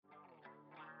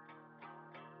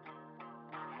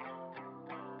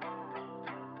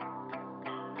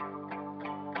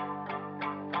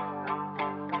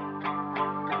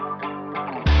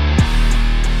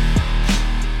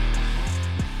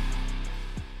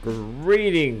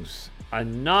Greetings,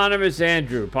 Anonymous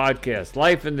Andrew podcast,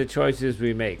 Life and the Choices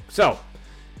We Make. So,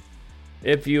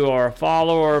 if you are a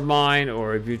follower of mine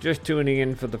or if you're just tuning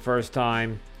in for the first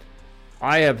time,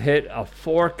 I have hit a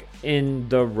fork in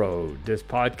the road. This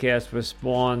podcast was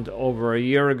spawned over a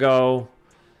year ago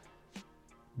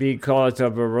because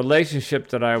of a relationship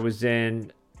that I was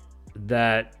in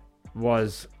that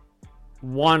was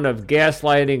one of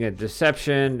gaslighting and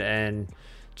deception and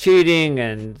cheating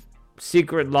and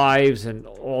secret lives and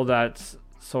all that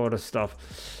sort of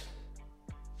stuff.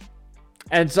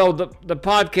 And so the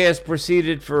podcast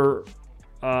proceeded for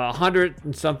 100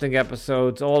 and something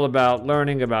episodes, all about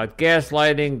learning about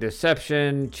gaslighting,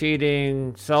 deception,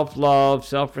 cheating, self-love,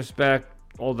 self-respect,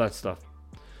 all that stuff.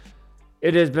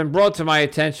 It has been brought to my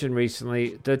attention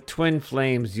recently, the Twin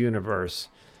Flames universe.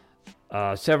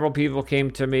 Several people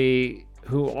came to me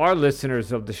who are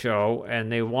listeners of the show,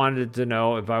 and they wanted to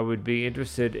know if I would be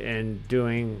interested in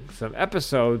doing some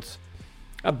episodes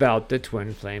about the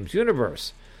Twin Flames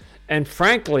universe. And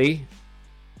frankly,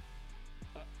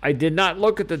 I did not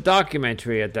look at the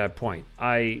documentary at that point.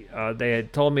 They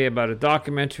had told me about a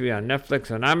documentary on Netflix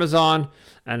and Amazon,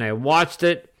 and I watched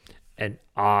it, and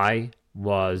I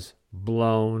was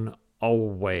blown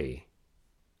away.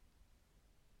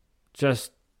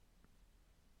 Just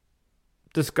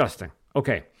disgusting.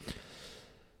 Okay.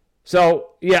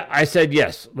 So, yeah, I said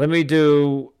yes. Let me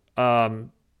do what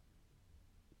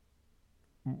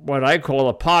I call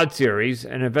a pod series,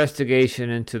 an investigation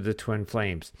into the Twin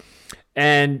Flames.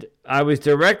 And I was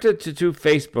directed to two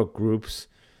Facebook groups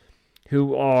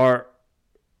who are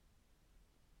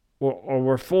or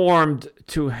were formed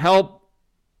to help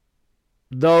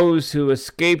those who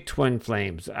escape Twin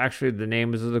Flames. Actually, the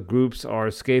names of the groups are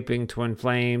Escaping Twin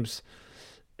Flames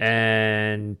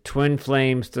and Twin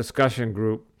Flames Discussion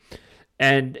Group.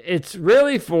 And it's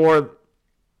really for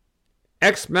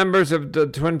ex-members of the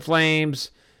Twin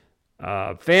Flames,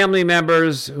 family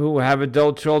members who have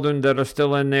adult children that are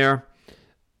still in there,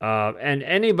 and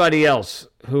anybody else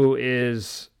who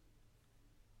has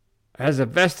a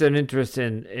vested interest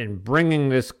in bringing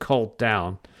this cult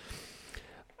down.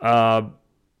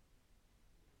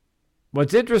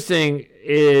 What's interesting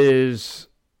is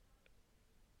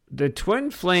the Twin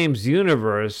Flames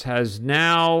universe has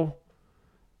now,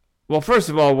 well, first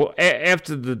of all,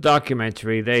 after the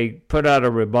documentary, they put out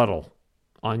a rebuttal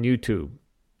on YouTube,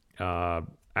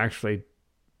 actually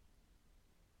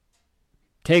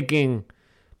taking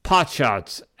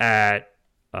potshots at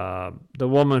the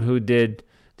woman who did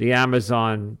the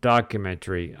Amazon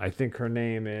documentary. I think her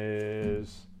name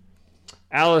is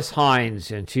Alice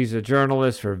Hines, and she's a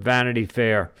journalist for Vanity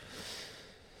Fair.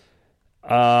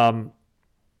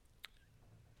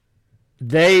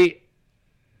 They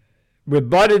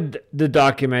rebutted the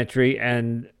documentary,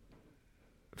 and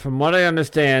from what I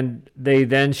understand, they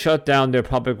then shut down their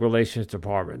public relations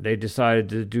department. They decided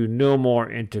to do no more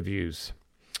interviews.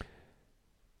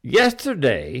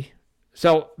 Yesterday,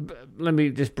 so let me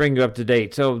just bring you up to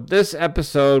date. So this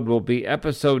episode will be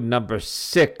episode number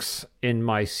 6 in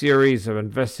my series of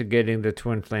investigating the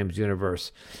Twin Flames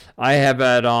universe. I have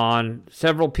had on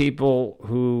several people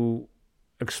who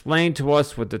explain to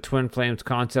us what the Twin Flames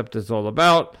concept is all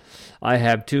about. I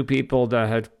have 2 people that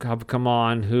have come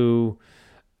on who,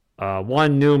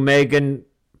 one knew Megan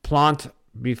Plant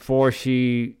before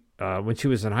when she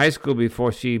was in high school,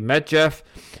 before she met Jeff,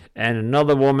 and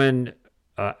another woman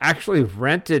actually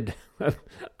rented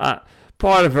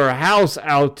part of her house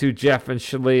out to Jeff and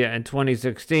Shalia in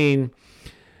 2016,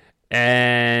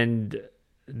 and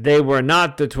they were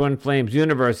not the Twin Flames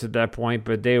universe at that point,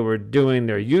 but they were doing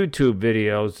their YouTube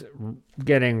videos,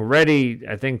 getting ready,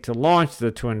 I think, to launch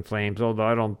the Twin Flames, although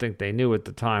I don't think they knew at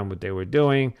the time what they were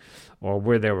doing or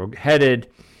where they were headed.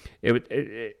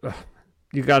 You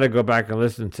got to go back and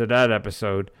listen to that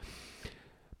episode.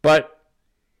 But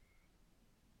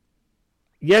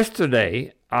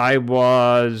yesterday, I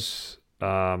was,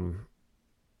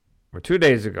 or 2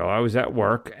 days ago, I was at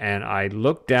work, and I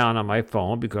looked down on my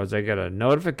phone because I got a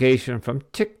notification from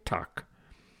TikTok.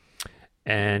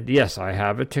 And yes, I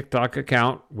have a TikTok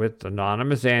account with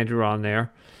Anonymous Andrew on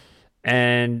there.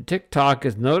 And TikTok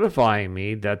is notifying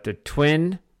me that the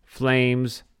Twin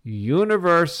Flames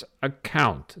Universe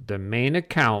account, the main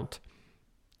account,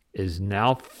 is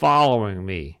now following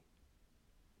me.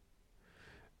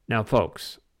 Now,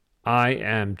 folks, I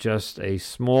am just a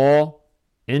small,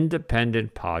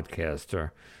 independent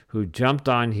podcaster who jumped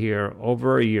on here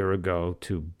over a year ago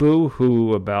to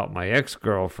boo-hoo about my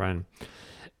ex-girlfriend,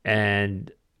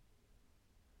 and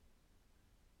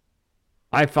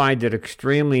I find it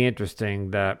extremely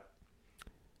interesting that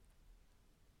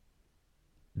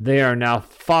they are now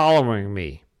following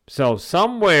me So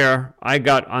somewhere I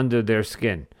got under their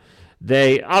skin.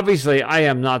 Obviously, I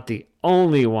am not the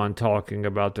only one talking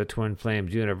about the Twin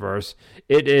Flames universe.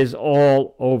 It is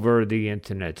all over the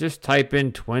internet. Just type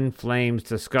in Twin Flames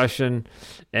discussion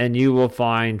and you will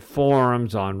find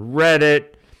forums on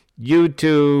Reddit,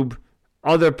 YouTube,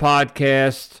 other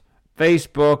podcasts,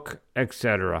 Facebook,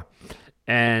 etc.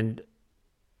 And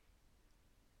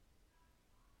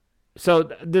so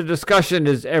the discussion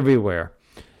is everywhere.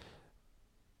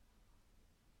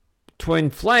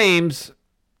 Twin Flames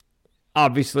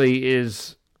obviously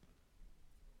is,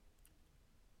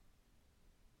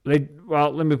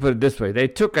 let me put it this way. They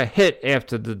took a hit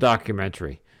after the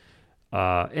documentary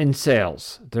in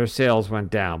sales. Their sales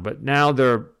went down, but now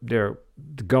they're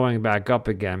going back up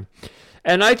again.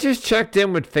 And I just checked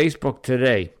in with Facebook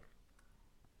today,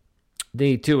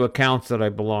 the two accounts that I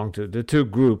belong to, the two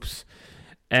groups,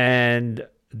 and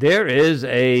there is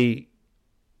at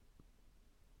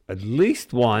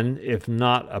least one, if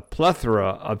not a plethora,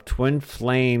 of Twin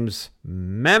Flames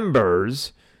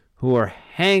members who are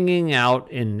hanging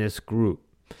out in this group.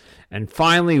 And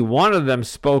finally, one of them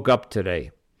spoke up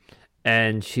today,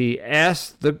 and she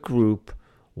asked the group,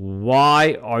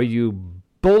 "Why are you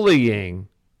bullying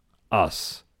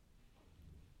us?"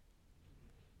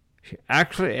 She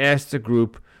actually asked the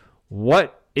group,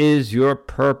 "What is your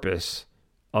purpose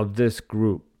of this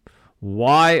group?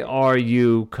 Why are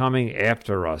you coming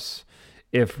after us?"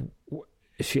 If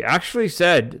she actually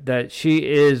said that she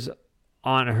is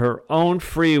on her own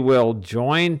free will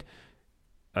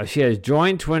she has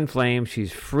joined Twin Flames.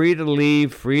 She's free to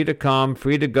leave, free to come,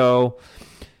 free to go.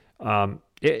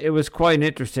 It was quite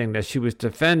interesting that she was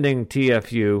defending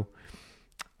TFU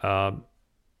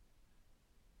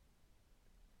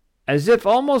as if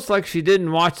almost like she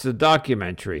didn't watch the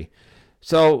documentary.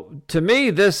 So to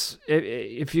me, this, for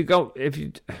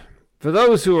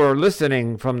those who are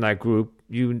listening from that group,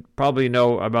 you probably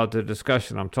know about the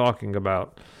discussion I'm talking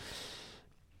about.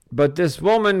 But this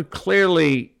woman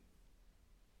clearly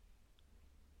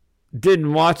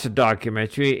didn't watch the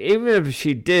documentary. Even if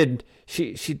she did,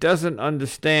 she doesn't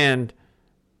understand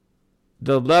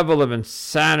the level of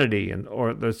insanity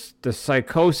or the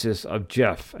psychosis of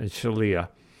Jeff and Shalia.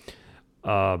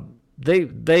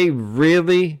 They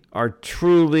really are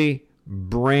truly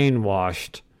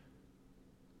brainwashed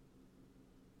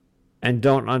and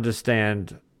don't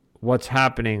understand what's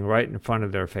happening right in front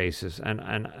of their faces. And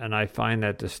I find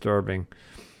that disturbing.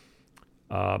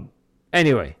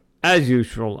 Anyway, as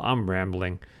usual, I'm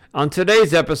rambling. On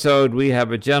today's episode, we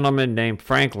have a gentleman named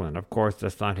Franklin. Of course,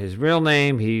 that's not his real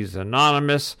name. He's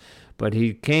anonymous, but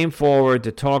he came forward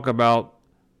to talk about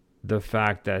the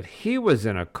fact that he was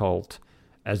in a cult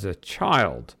as a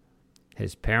child.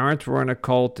 His parents were in a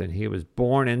cult, and he was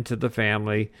born into the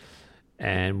family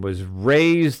and was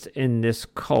raised in this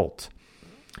cult.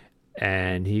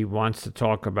 And he wants to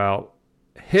talk about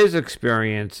his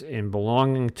experience in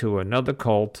belonging to another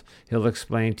cult. He'll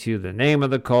explain to you the name of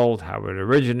the cult, how it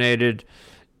originated,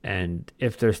 and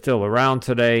if they're still around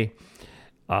today.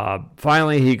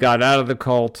 Finally, he got out of the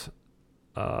cult,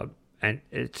 and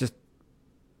it's just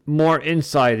more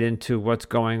insight into what's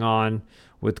going on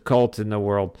with cults in the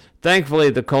world.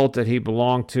 Thankfully, the cult that he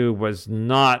belonged to was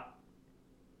not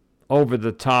over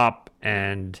the top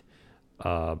and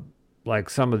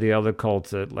like some of the other cults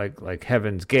that like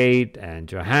Heaven's Gate and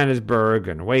Johannesburg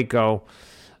and Waco.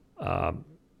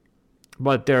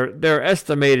 But they're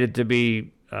estimated to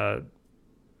be I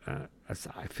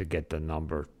forget the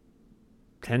number,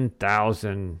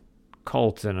 10,000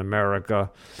 cults in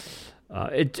America.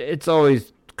 It's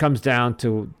always comes down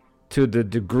to the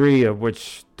degree of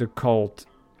which the cult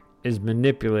is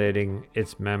manipulating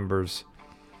its members.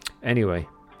 Anyway,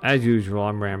 as usual,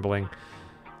 I'm rambling.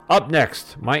 Up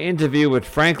next, my interview with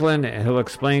Franklin, and he'll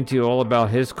explain to you all about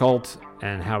his cult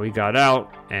and how he got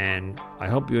out. And I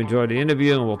hope you enjoyed the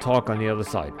interview, and we'll talk on the other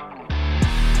side.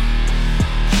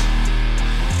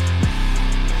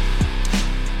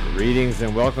 Greetings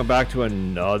and welcome back to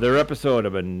another episode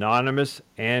of Anonymous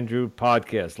Andrew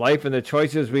Podcast, Life and the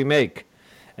Choices We Make.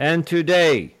 And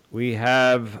today we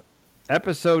have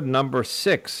episode number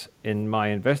 6 in my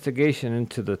investigation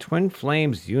into the Twin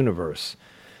Flames universe.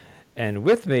 And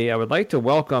with me, I would like to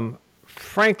welcome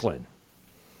Franklin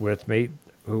with me,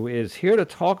 who is here to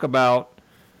talk about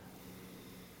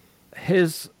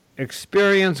his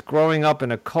experience growing up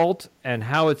in a cult and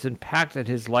how it's impacted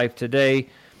his life today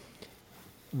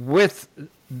with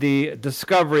the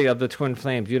discovery of the Twin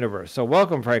Flames universe. So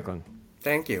welcome, Franklin.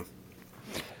 Thank you.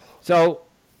 So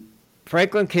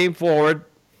Franklin came forward.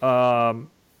 I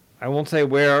won't say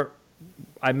where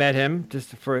I met him,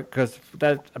 just because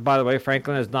that, by the way,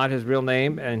 Franklin is not his real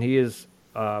name, and he is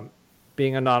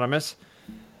being anonymous.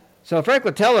 So,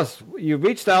 Franklin, tell us, you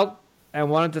reached out and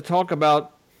wanted to talk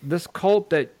about this cult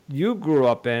that you grew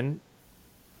up in.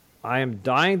 I am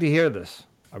dying to hear this.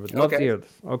 I would love to Okay. hear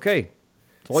this. Okay,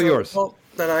 it's all So the yours. cult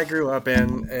that I grew up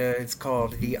in, it's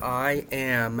called the I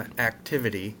Am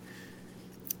Activity.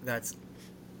 That's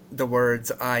the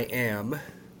words I am.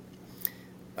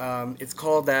 It's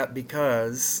called that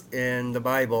because in the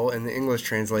Bible, in the English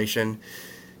translation,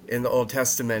 in the Old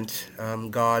Testament,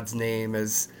 God's name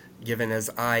is given as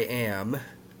I am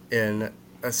in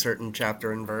a certain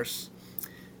chapter and verse.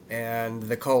 And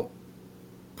the cult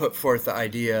put forth the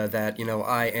idea that,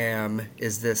 I am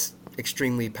is this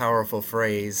extremely powerful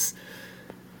phrase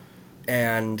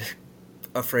and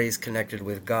a phrase connected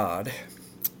with God.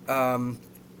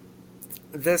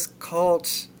 This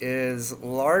cult is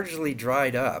largely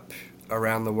dried up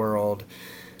around the world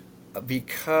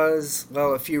because,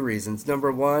 well, a few reasons.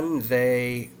 Number one,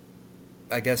 they,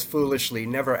 I guess foolishly,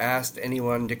 never asked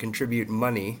anyone to contribute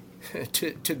money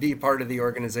to be part of the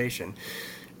organization.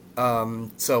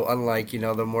 So unlike,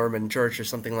 the Mormon church or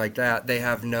something like that, they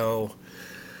have no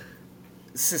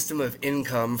system of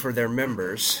income for their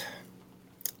members.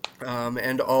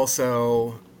 And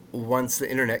also, once the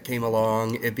internet came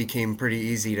along, it became pretty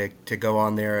easy to go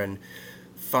on there and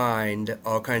find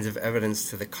all kinds of evidence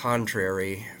to the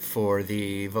contrary for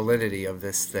the validity of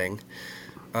this thing.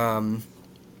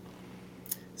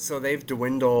 So they've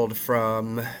dwindled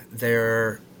from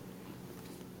their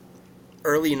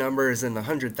early numbers in the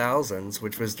 100,000s,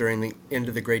 which was during the end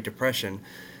of the Great Depression,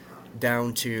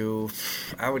 down to,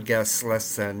 I would guess,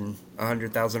 less than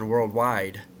 100,000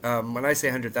 worldwide. When I say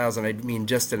 100,000, I mean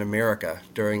just in America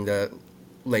during the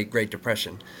late Great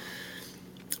Depression.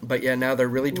 But yeah, now they're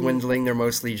really dwindling. They're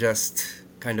mostly just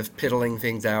kind of piddling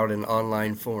things out in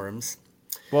online forums.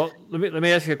 Well, let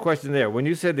me ask you a question there. When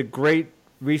you said the Great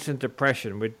Recent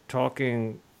Depression, we're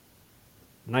talking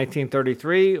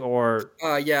 1933 or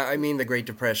Yeah, I mean the Great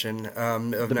Depression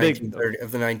of the big?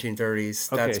 of the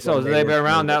 1930s. Okay, That's so when they've were been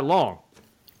around doing that it. long.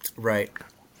 Right.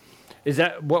 Is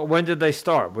that what? When did they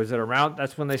start? Was it around?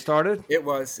 That's when they started. It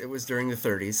was during the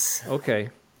 30s. Okay.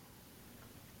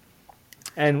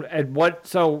 And what?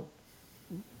 So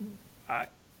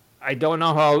I don't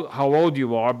know how old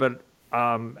you are, but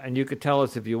and you could tell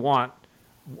us if you want.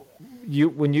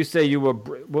 When you say you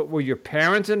were your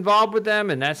parents involved with them,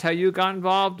 and that's how you got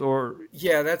involved, or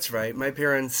Yeah, that's right. My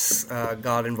parents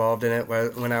got involved in it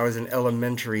when I was in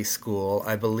elementary school.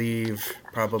 I believe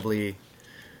probably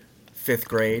fifth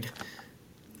grade.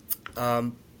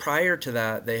 Prior to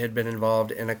that, they had been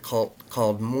involved in a cult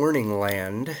called Morning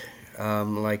Land,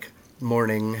 like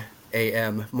morning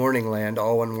AM, Morning Land,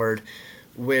 all one word,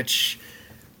 which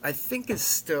I think is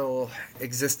still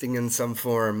existing in some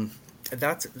form.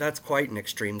 That's quite an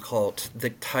extreme cult.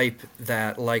 The type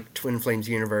that, like Twin Flames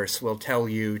Universe, will tell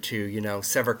you to,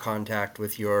 sever contact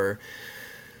with your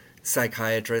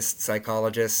psychiatrist,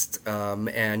 psychologist,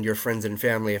 and your friends and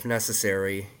family if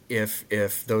necessary,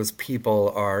 if those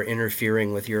people are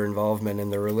interfering with your involvement in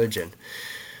the religion.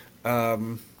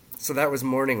 So that was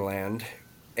Morning Land,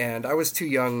 and I was too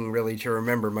young really to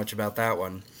remember much about that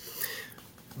one.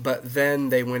 But then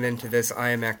they went into this I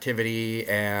Am Activity,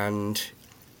 and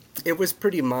it was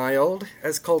pretty mild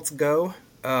as cults go.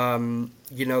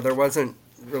 There wasn't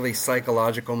really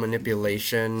psychological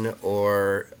manipulation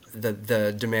or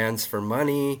the demands for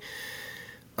money.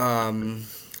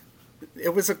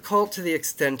 It was a cult to the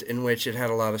extent in which it had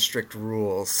a lot of strict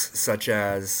rules, such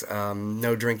as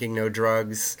no drinking, no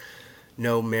drugs,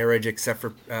 no marriage except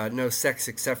for no sex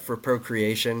except for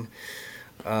procreation,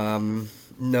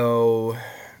 no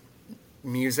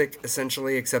music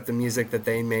essentially except the music that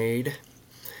they made.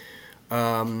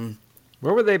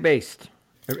 where were they based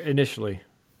initially?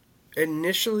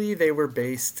 Initially, they were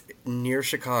based near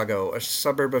Chicago, a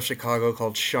suburb of Chicago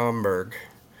called Schaumburg.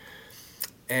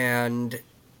 And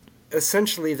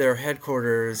essentially, their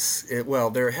headquarters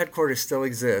still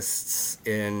exists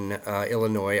in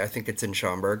Illinois. I think it's in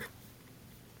Schaumburg.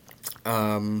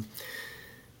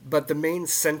 But the main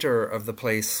center of the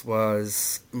place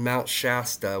was Mount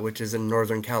Shasta, which is in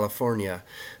Northern California,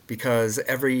 because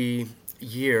every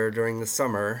year during the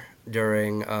summer,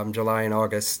 during July and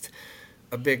August,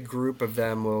 a big group of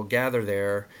them will gather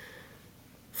there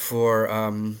for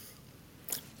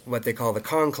what they call the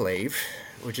conclave,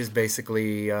 which is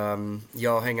basically you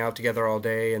all hang out together all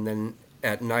day, and then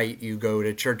at night you go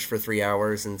to church for 3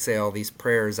 hours and say all these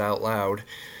prayers out loud.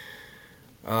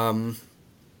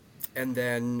 And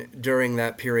then during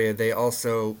that period, they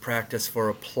also practice for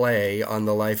a play on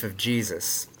the life of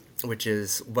Jesus, which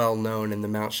is well known in the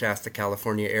Mount Shasta,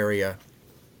 California area.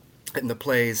 And the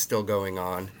play is still going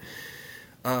on.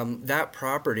 That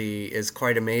property is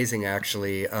quite amazing,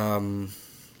 actually.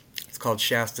 It's called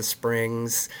Shasta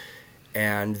Springs,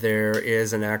 and there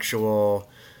is an actual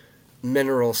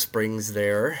mineral springs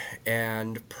there.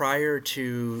 And prior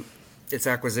to its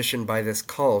acquisition by this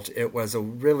cult, it was a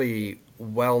really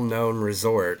well-known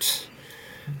resort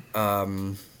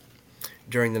during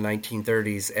the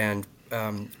 1930s, and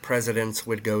presidents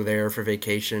would go there for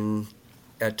vacation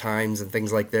at times and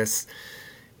things like this.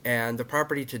 And the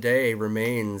property today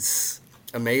remains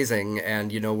amazing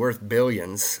and, worth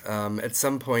billions. At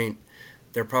some point,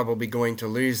 they're probably going to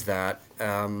lose that.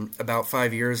 About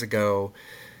 5 years ago,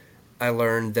 I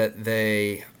learned that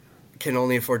they can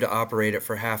only afford to operate it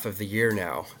for half of the year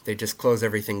now. They just close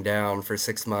everything down for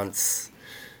 6 months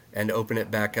and open it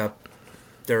back up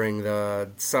during the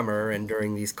summer and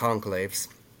during these conclaves.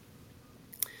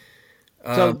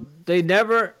 So they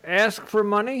never ask for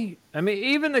money? I mean,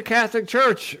 even the Catholic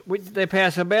Church, they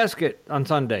pass a basket on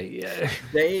Sunday.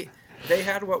 They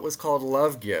had what was called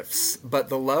love gifts, but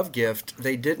the love gift,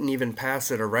 they didn't even pass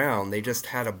it around. They just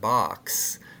had a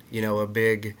box, a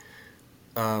big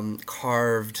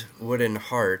carved wooden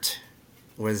heart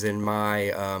was in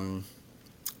my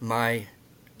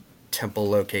temple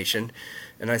location,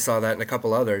 and I saw that in a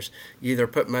couple others. You either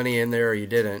put money in there or you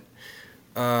didn't.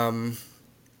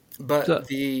 But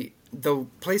the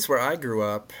place where I grew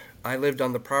up, I lived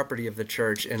on the property of the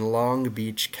church in Long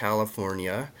Beach,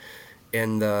 California,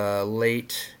 in the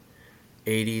late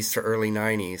 80s to early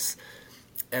 90s.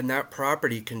 And that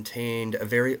property contained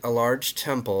a large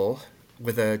temple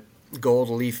with a gold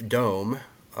leaf dome,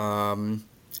 and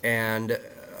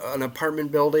an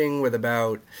apartment building with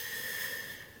about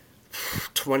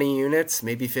 20 units,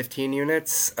 maybe 15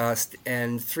 units,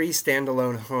 and 3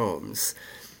 standalone homes.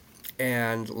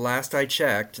 And last I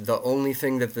checked, the only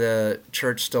thing that the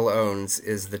church still owns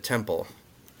is the temple.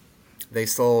 They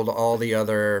sold all the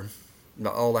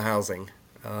housing.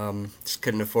 Just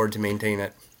couldn't afford to maintain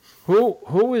it. Who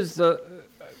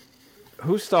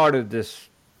started this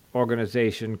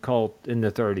organization cult in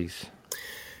the 30s?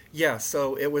 Yeah,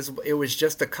 so it was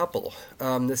just a couple.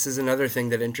 This is another thing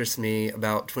that interests me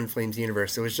about Twin Flames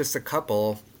Universe. It was just a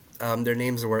couple. Their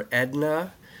names were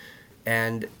Edna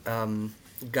and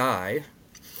Guy,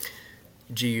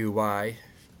 Guy,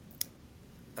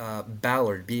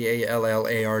 Ballard,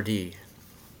 Ballard.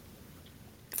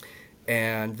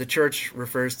 And the church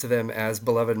refers to them as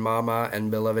Beloved Mama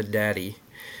and Beloved Daddy.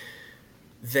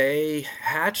 They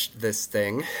hatched this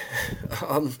thing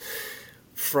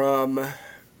from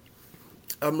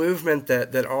a movement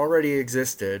that already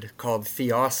existed called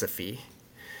Theosophy.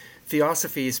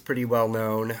 Theosophy is pretty well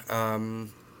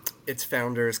known. Its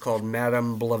founder is called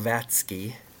Madame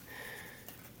Blavatsky.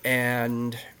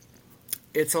 And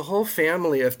it's a whole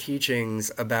family of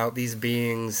teachings about these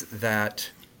beings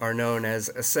that are known as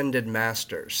ascended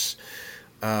masters.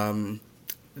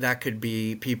 That could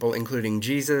be people including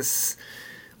Jesus,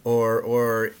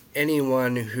 or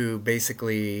anyone who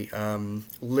basically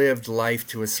lived life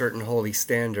to a certain holy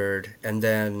standard and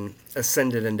then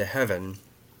ascended into heaven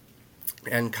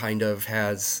and kind of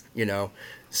has,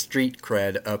 street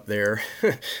cred up there.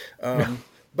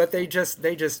 But they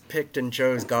just picked and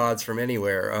chose gods from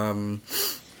anywhere.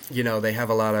 They have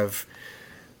a lot of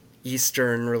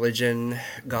Eastern religion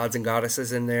gods and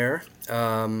goddesses in there.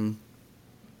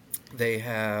 They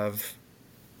have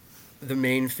the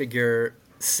main figure,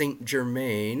 Saint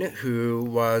Germain, who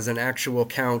was an actual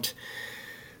count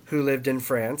who lived in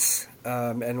France,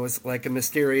 and was like a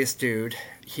mysterious dude.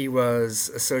 He was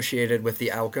associated with the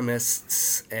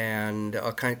alchemists and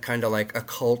a kind of like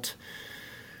occult,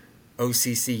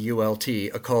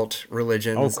 OCCULT, occult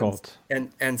religions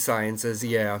and sciences.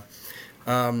 Yeah.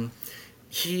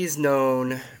 He's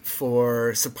known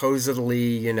for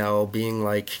supposedly, being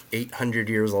like 800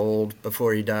 years old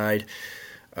before he died.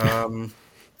 And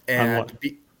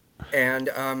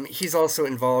he's also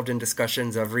involved in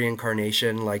discussions of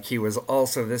reincarnation. Like, he was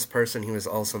also this person, he was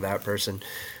also that person.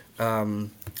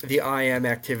 The I Am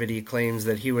activity claims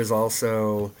that he was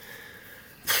also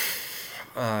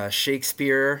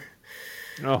Shakespeare.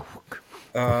 Oh.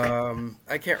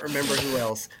 I can't remember who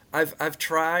else. I've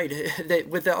tried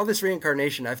with all this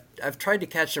reincarnation. I've tried to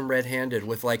catch them red-handed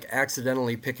with like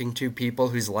accidentally picking 2 people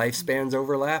whose lifespans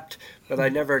overlapped, but I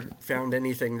never found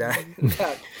anything that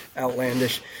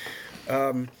outlandish.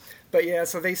 But yeah,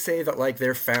 so they say that like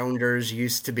their founders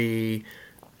used to be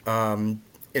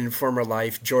in former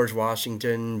life George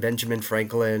Washington, Benjamin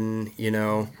Franklin.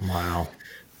 Wow.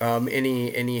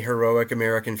 Any heroic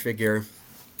American figure.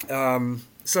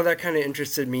 So that kind of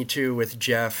interested me too, with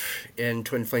Jeff in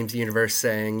Twin Flames Universe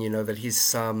saying, that he's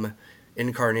some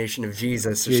incarnation of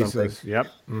Jesus or something. Yep.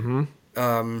 Mm-hmm.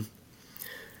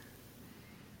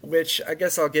 Which I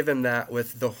guess I'll give him that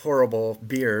with the horrible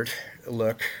beard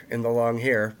look and the long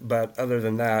hair. But other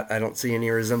than that, I don't see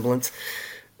any resemblance.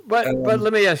 But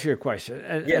let me ask you a question,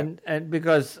 Yeah, and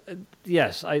because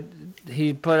yes,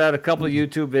 he put out a couple of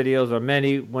YouTube videos or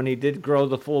many when he did grow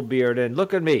the full beard. And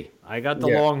look at me, I got the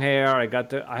yeah, long hair,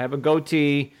 I have a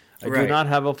goatee. I do right, not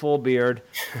have a full beard,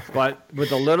 but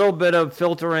with a little bit of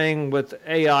filtering with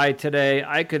AI today,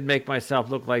 I could make myself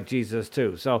look like Jesus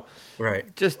too. So right.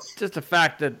 just the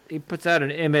fact that he puts out an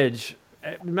image.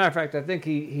 As a matter of fact, I think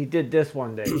he did this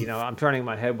one day. I'm turning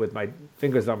my head with my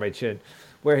fingers on my chin,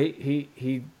 where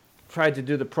he tried to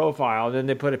do the profile, and then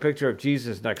they put a picture of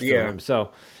Jesus next to Yeah, him.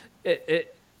 So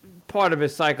it part of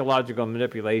his psychological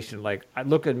manipulation. Like, I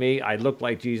look at me, I look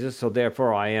like Jesus, so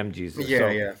therefore I am Jesus. yeah, So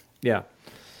yeah. yeah.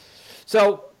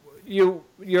 So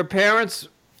your parents,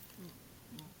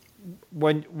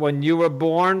 when you were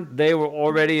born, they were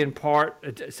already in part.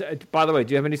 By the way,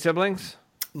 do you have any siblings?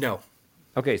 No,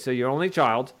 Okay, so you're only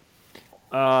child.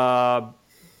 Uh,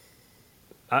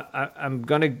 I'm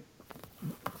gonna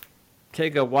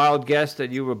take a wild guess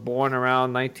that you were born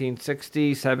around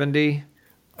 1960, 70.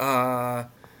 uh,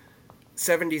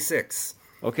 76.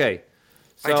 Okay,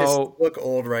 I just so look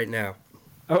old right now.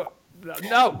 oh,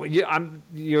 no,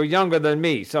 you're younger than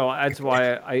me, so that's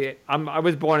why I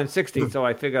was born in 60, so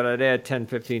I figured I'd add 10,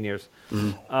 15 years.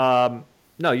 No,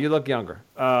 you look younger.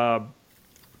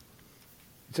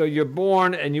 So you're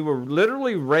born and you were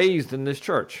literally raised in this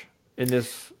church, in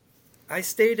this. I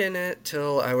stayed in it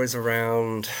till I was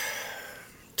around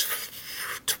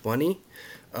 20.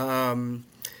 Um,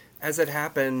 as it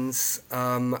happens,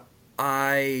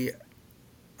 I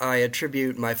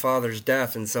attribute my father's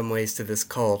death in some ways to this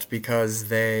cult because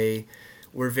they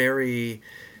were very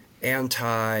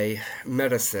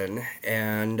anti-medicine,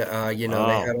 and they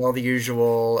Oh, had all the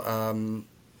usual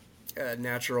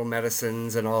natural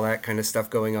medicines and all that kind of stuff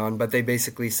going on. But they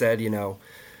basically said,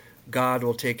 God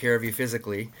will take care of you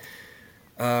physically.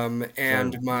 so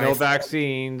And my no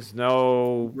vaccines,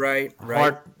 no right,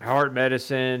 right. heart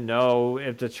medicine, no.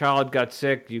 If the child got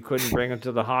sick, you couldn't bring him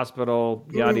to the hospital.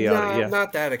 Yada yada. No, Yeah.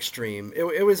 not that extreme.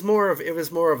 It was more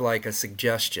of like a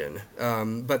suggestion.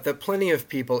 But that plenty of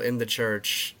people in the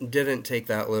church didn't take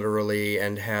that literally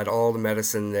and had all the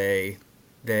medicine they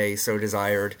so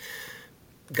desired,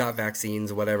 got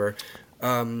vaccines, whatever.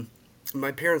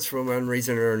 My parents, for one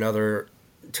reason or another,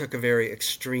 took a very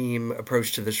extreme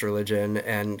approach to this religion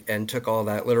and took all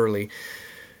that literally.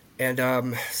 And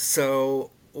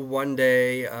so one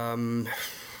day, in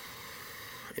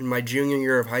my junior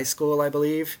year of high school, I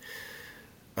believe,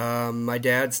 my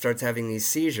dad starts having these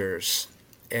seizures,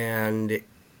 and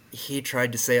he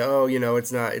tried to say, "Oh,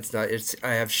 it's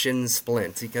I have shin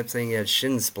splints." He kept saying he had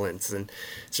shin splints and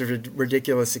sort of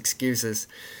ridiculous excuses.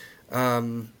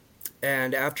 And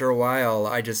after a while,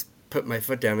 I just put my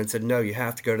foot down and said, "No, you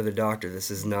have to go to the doctor.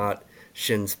 This is not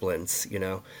shin splints."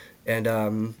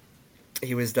 And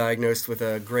he was diagnosed with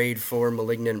a grade 4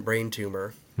 malignant brain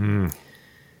tumor.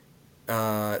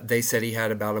 They said he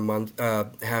had about a month,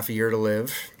 half a year to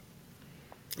live.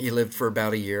 He lived for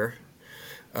about a year.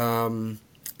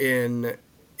 In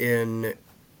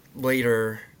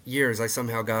later years, I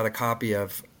somehow got a copy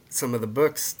of some of the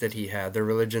books that he had, the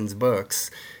religion's books,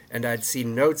 and I'd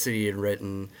seen notes that he had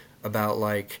written about,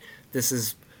 like, this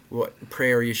is what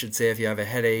prayer you should say if you have a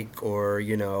headache, or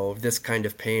this kind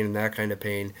of pain and that kind of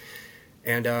pain.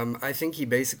 And I think he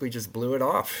basically just blew it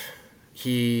off.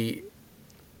 He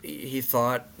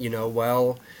thought,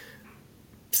 well,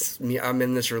 I'm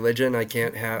in this religion. I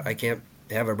can't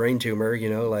have a brain tumor.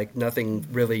 Like, nothing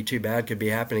really too bad could be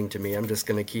happening to me. I'm just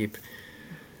going to keep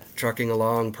trucking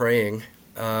along, praying.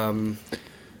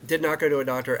 Did not go to a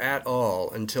doctor at all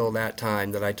until that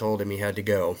time that I told him he had to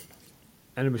go.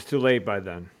 And it was too late by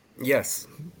then. Yes.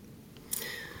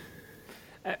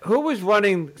 Who was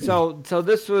running? So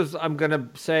this was, I'm gonna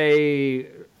say,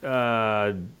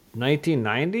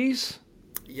 1990s.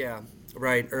 Yeah.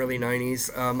 Right. Early 90s.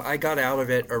 I got out of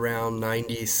it around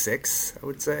 96, I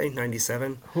would say,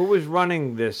 97. Who was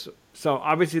running this? So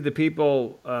obviously the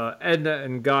people, Edna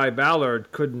and Guy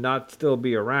Ballard, could not still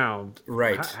be around.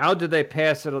 Right. How did they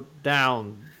pass it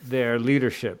down, their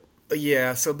leadership?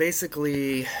 Yeah, so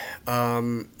basically,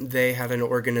 they had an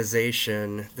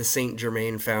organization, the Saint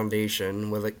Germain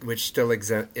Foundation, which still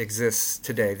exists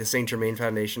today. The Saint Germain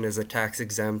Foundation is a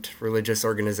tax-exempt religious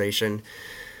organization.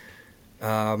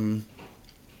 As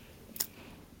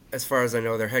far as I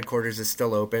know, their headquarters is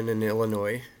still open in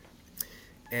Illinois.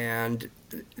 and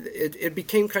it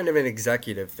became kind of an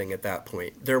executive thing at that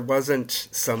point. There wasn't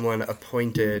someone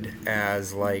appointed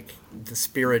as like the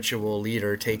spiritual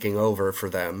leader taking over for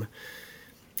them.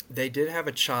 They did have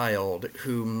a child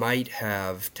who might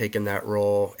have taken that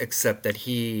role, except that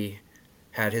he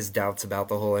had his doubts about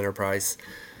the whole enterprise.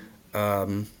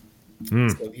 So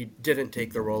he didn't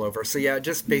take the role over. So yeah, it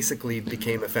just basically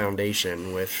became a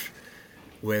foundation with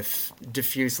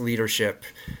diffuse leadership.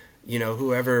 You know,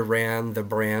 whoever ran the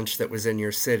branch that was in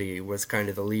your city was kind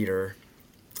of the leader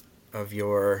of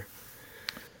your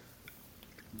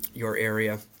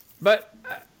area. But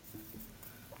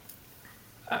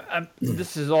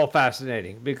this is all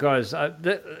fascinating because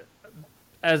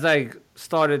as I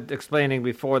started explaining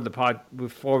before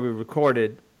we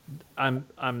recorded, I'm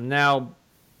now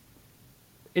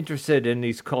interested in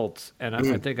these cults, and I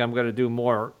think I'm going to do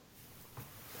more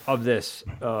of this.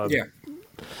 Yeah.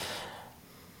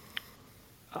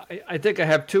 I think I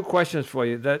have two questions for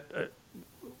you. That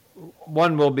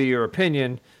one will be your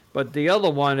opinion, but the other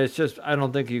one is just I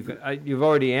don't think you've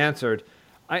already answered.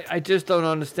 I just don't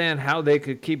understand how they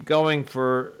could keep going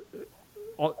for.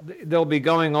 They'll be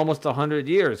going almost 100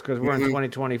 years because we're in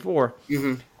 2024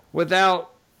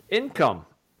 without income.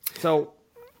 So,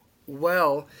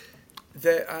 well,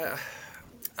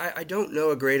 I don't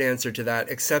know a great answer to that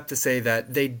except to say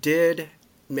that they did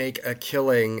make a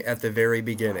killing at the very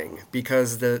beginning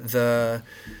because the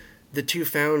two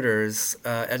founders,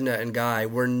 Edna and Guy,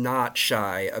 were not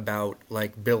shy about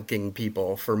like bilking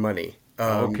people for money.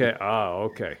 Okay.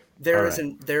 Okay. There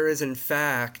is in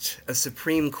fact a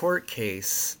Supreme Court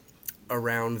case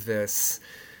around this.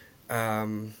 I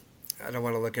don't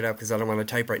want to look it up because I don't want to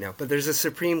type right now. But there's a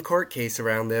Supreme Court case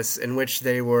around this in which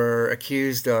they were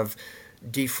accused of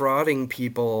defrauding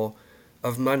people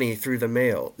of money through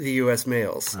the U.S.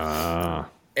 mails. And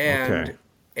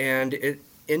it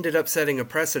ended up setting a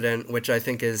precedent, which I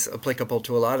think is applicable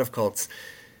to a lot of cults.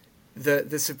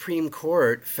 The Supreme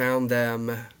Court found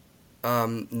them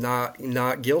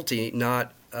not guilty,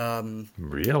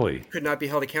 really could not be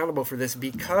held accountable for this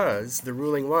because the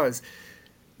ruling was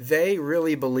they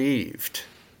really believed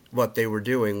what they were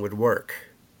doing would work,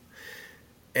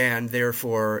 and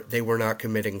therefore they were not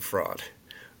committing fraud.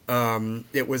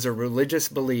 It was a religious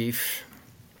belief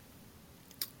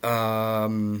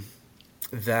that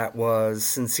was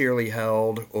sincerely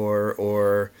held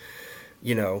or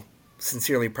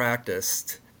sincerely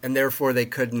practiced, and therefore they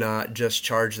could not just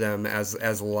charge them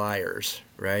as liars,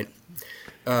 right?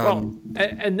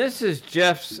 And this is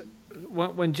Jeff's.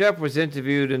 When Jeff was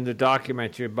interviewed in the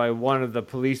documentary by one of the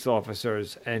police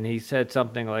officers, and he said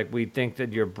something like, "We think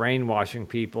that you're brainwashing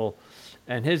people,"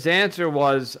 and his answer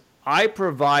was, "I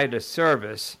provide a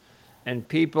service, and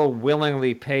people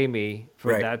willingly pay me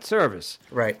for that service.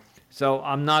 Right. So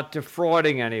I'm not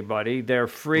defrauding anybody. They're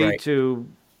free to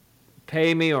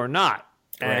pay me or not."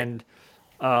 Right. And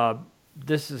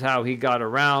this is how he got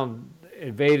around,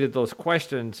 evaded those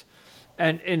questions.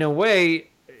 And in a way,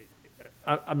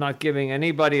 I'm not giving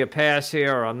anybody a pass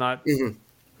here, or I'm not,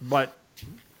 but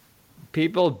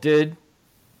people did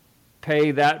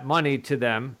pay that money to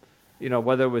them,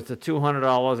 whether it was the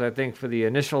 $200, I think, for the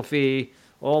initial fee,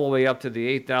 all the way up to the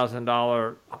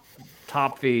 $8,000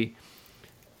 top fee.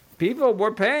 People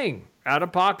were paying out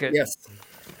of pocket. Yes.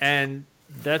 And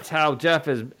that's how Jeff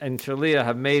and Shalia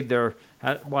have made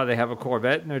why they have a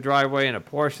Corvette in their driveway and a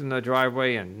Porsche in their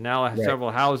driveway, and now have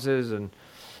several houses. And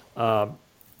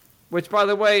which, by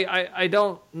the way, I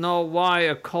don't know why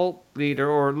a cult leader,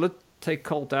 or let's take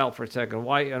cult out for a second,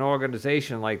 why an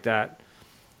organization like that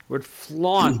would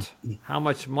flaunt how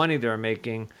much money they're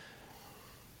making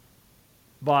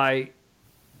by,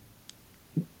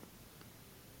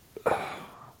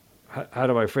 how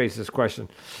do I phrase this question?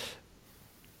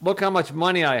 Look how much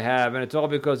money I have, and it's all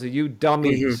because of you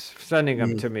dummies sending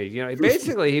them to me.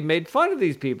 Basically, he made fun of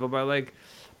these people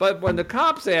but when the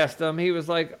cops asked him, he was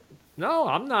like, "No,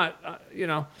 I'm not."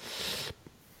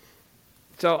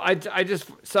 So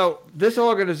this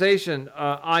organization, the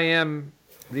I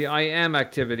Am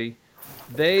activity,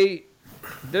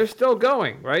 they're still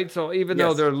going, right? So even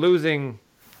though they're losing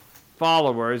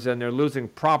followers and they're losing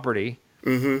property,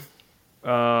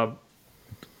 are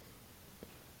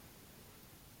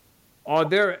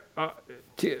there?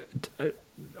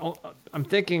 I'm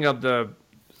thinking of the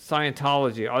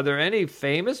Scientology. Are there any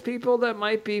famous people that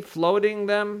might be floating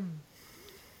them?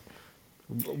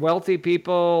 Wealthy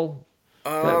people?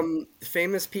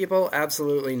 Famous people,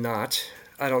 absolutely not.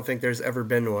 I don't think there's ever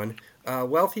been one.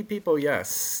 Wealthy people,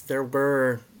 yes. There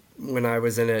were, when I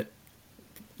was in it,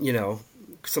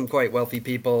 some quite wealthy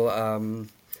people.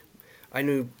 I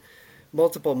knew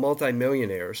multiple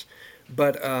multimillionaires,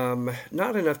 but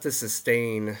not enough to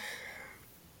sustain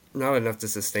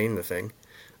the thing.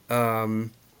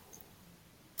 Um,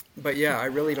 but yeah, I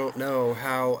really don't know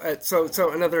how.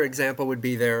 So another example would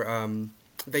be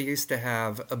they used to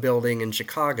have a building in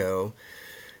Chicago,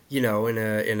 in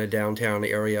a downtown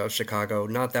area of Chicago,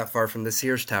 not that far from the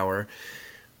Sears Tower.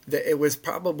 It was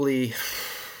probably,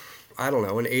 I don't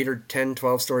know, an 8 or 10,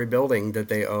 12-story building that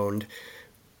they owned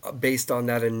based on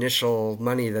that initial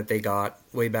money that they got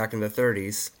way back in the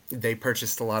 30s. They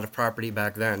purchased a lot of property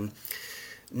back then.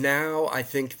 Now I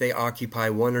think they occupy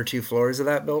 1 or 2 floors of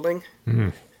that building.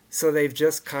 So they've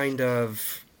just kind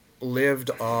of lived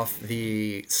off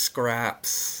the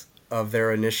scraps of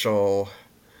their initial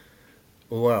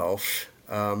wealth,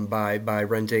 by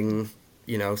renting,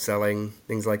 selling,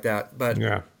 things like that. But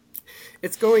Yeah.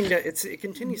 it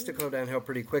continues to go downhill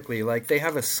pretty quickly. Like, they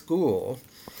have a school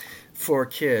for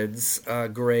kids,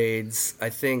 grades, I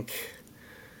think,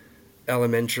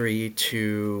 elementary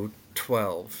to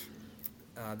 12.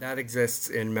 That exists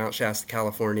in Mount Shasta,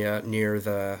 California, near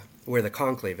where the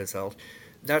conclave is held.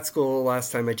 That school,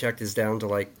 last time I checked, is down to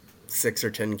like 6 or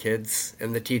 10 kids,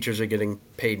 and the teachers are getting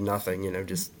paid nothing,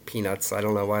 just peanuts. I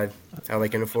don't know how they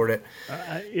can afford it.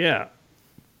 Yeah.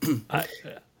 I,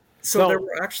 So well, there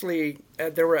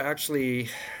were actually,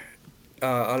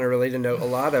 on a related note, a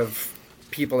lot of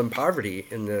people in poverty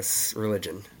in this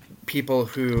religion. People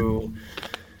who,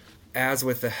 as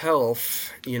with the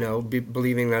health,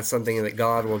 believing that's something that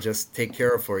God will just take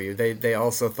care of for you. They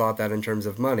also thought that in terms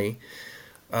of money.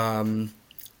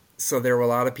 So there were a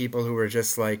lot of people who were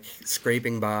just like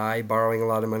scraping by, borrowing a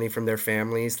lot of money from their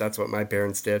families. That's what my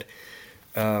parents did.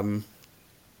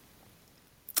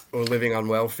 Or living on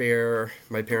welfare.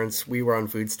 My parents, we were on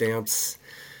food stamps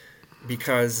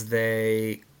because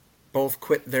they both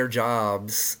quit their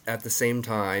jobs at the same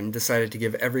time, decided to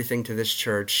give everything to this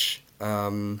church.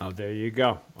 oh, there you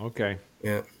go. Okay.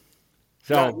 Yeah.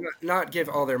 Not, So, not give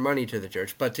all their money to the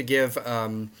church, but to give.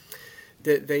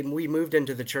 We moved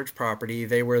into the church property.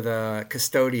 They were the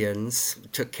custodians,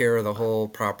 took care of the whole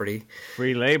property.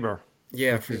 free labor,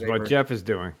 Yeah, which free is labor what Jeff is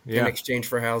doing. in Yeah. exchange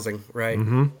for housing, right?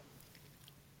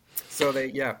 So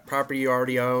property you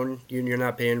already own. You're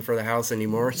not paying for the house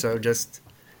anymore. So just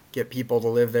get people to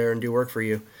live there and do work for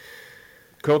you.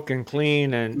 Cook and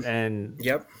clean and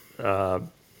Yep.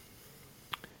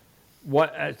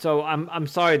 what? So I'm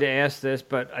sorry to ask this,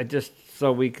 but I just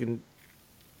so we can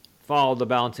follow the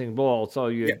bouncing ball. So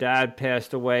your Yeah. dad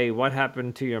passed away. What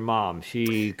happened to your mom?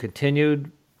 She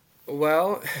continued.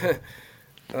 Well,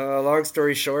 long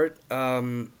story short,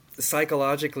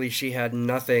 psychologically, she had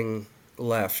nothing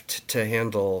left to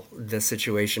handle the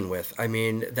situation with. I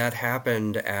mean, that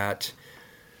happened at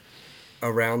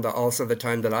around also the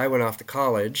time that I went off to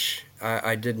college.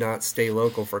 I did not stay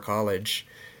local for college.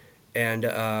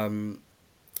 And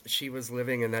she was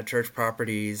living in that church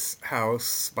property's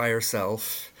house by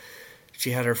herself.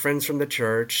 She had her friends from the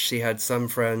church. She had some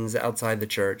friends outside the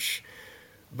church.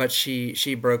 But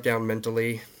she broke down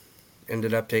mentally,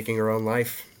 ended up taking her own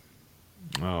life.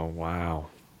 Oh wow!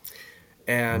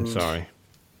 And I'm sorry.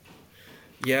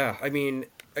 yeah, I mean,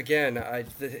 again,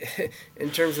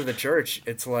 in terms of the church,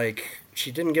 it's like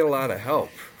she didn't get a lot of help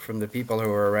from the people who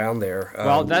were around there.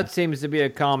 Well, that seems to be a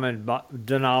common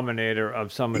denominator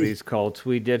of some of these cults.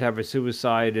 We did have a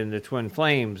suicide in the Twin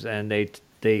Flames, and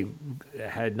they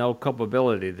had no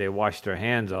culpability. They washed their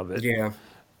hands of it. Yeah,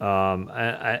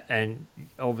 And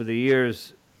over the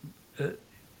years,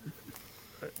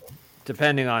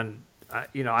 depending on, I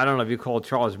don't know if you call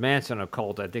Charles Manson a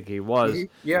cult. I think he was.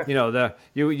 yeah.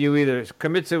 You either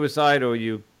commit suicide or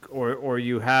you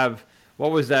have,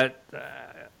 what was that?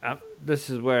 This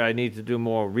is where I need to do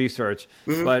more research.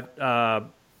 But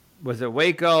was it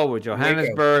Waco or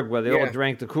Johannesburg where they all Yeah.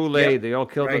 drank the Kool-Aid? Yep. They all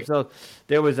killed Right. themselves.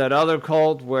 There was that other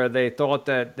cult where they thought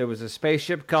that there was a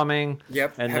spaceship coming.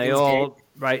 Yep, And they Heaven's all Gate.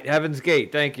 right, Heaven's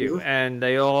Gate. Thank you. And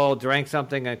they all drank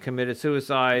something and committed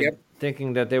suicide, Yep.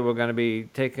 thinking that they were going to be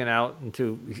taken out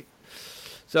into.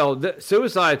 So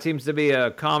suicide seems to be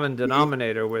a common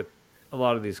denominator with a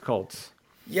lot of these cults.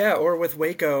 Yeah, or with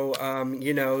Waco,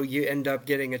 you end up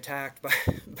getting attacked By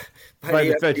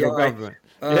the federal FBI. government.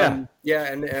 Yeah.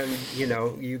 Yeah, and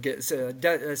you get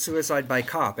suicide by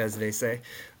cop, as they say.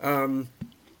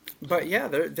 But yeah,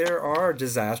 there are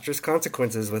disastrous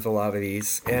consequences with a lot of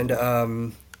these, and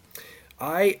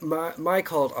my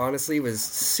cult honestly was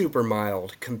super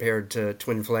mild compared to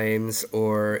Twin Flames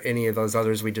or any of those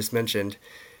others we just mentioned.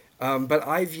 But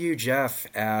I view Jeff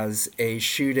as a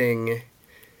shooting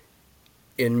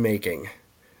in making.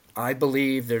 I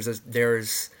believe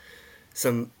there's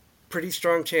some pretty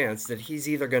strong chance that he's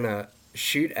either gonna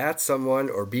shoot at someone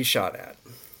or be shot at.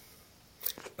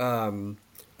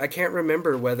 I can't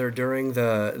remember whether during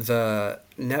the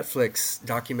Netflix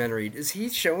documentary is he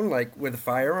shown like with a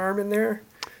firearm in there.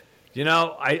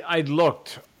 I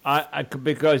looked,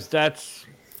 because that's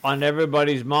on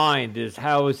everybody's mind is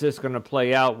how is this going to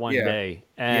play out one Yeah, day,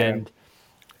 yeah, and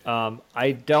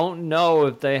I don't know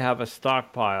if they have a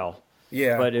stockpile,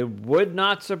 yeah. but it would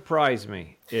not surprise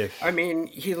me if. I mean,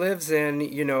 he lives in,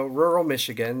 rural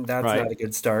Michigan. That's Right. not a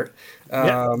good start.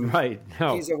 Yeah, Um, right.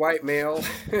 No, he's a white male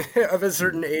of a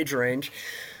certain age range.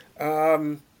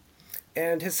 And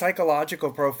his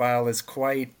psychological profile is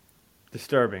quite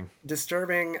disturbing.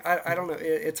 disturbing. I don't know.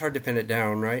 It's hard to pin it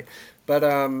down, right? But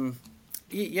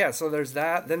yeah, so there's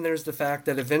that. Then there's the fact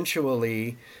that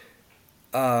eventually,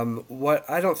 what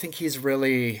I don't think he's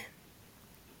really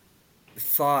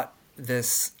thought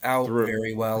this out Through.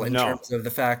 very well in No. terms of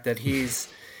the fact that he's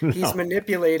No.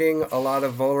 manipulating a lot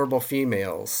of vulnerable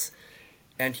females,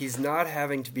 and he's not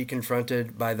having to be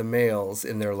confronted by the males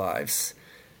in their lives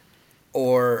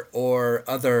or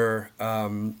other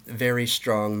very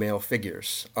strong male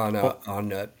figures on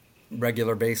a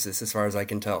regular basis, as far as I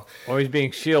can tell. Or he's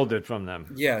being shielded from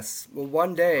them. Yes, well,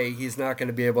 one day he's not going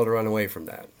to be able to run away from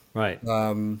that, Right.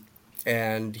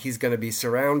 and he's going to be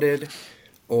surrounded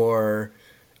or,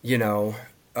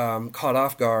 caught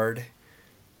off guard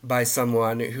by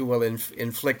someone who will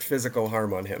inflict physical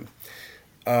harm on him,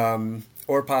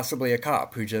 or possibly a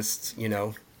cop who just,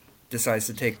 decides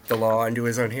to take the law into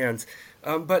his own hands.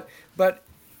 But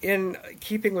in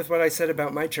keeping with what I said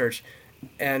about my church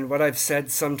and what I've said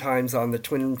sometimes on the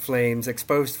Twin Flames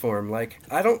Exposed forum, like,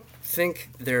 I don't think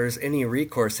there's any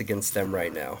recourse against them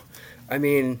right now. I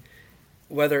mean,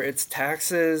 whether it's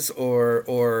taxes or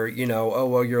oh,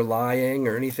 well, you're lying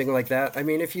or anything like that. I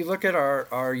mean, if you look at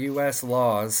our U.S.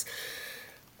 laws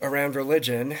around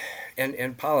religion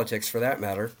and politics, for that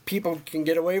matter, people can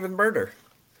get away with murder,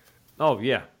 Oh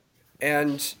yeah.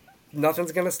 and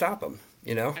nothing's going to stop them,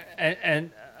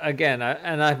 And again,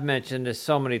 I've mentioned this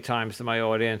so many times to my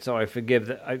audience, so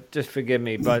just forgive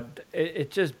me, but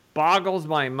it just boggles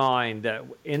my mind that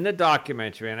in the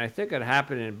documentary, and I think it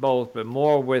happened in both, but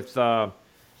more with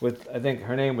I think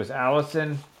her name was Alice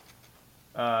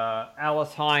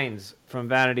Hines from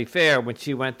Vanity Fair when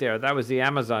she went there. That was the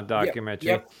Amazon documentary.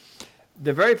 Yep.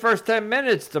 The very first 10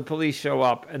 minutes, the police show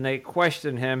up and they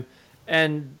question him,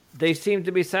 and they seem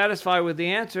to be satisfied with the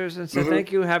answers and said,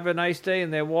 "Thank you, have a nice day,"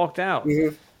 and they walked out.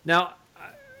 Now,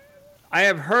 I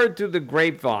have heard through the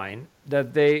grapevine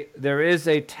that there is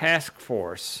a task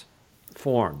force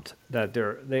formed, that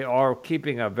they are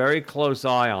keeping a very close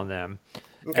eye on them,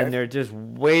 Okay. and they're just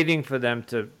waiting for them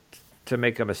to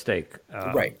make a mistake,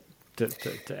 Right. to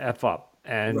f up,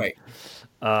 and Right.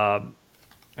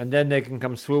 and then they can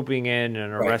come swooping in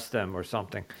and arrest them or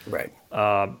something. Right.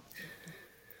 Do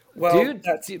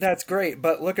you- that's great,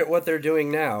 but look at what they're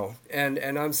doing now, and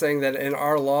I'm saying that in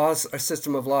our laws, our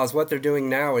system of laws, what they're doing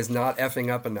now is not effing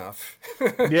up enough.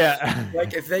 Yeah.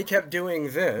 Like, if they kept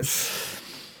doing this,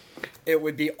 it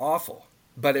would be awful,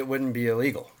 but it wouldn't be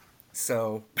illegal.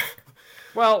 So,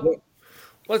 Well,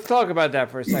 let's talk about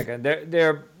that for a second.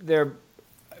 They're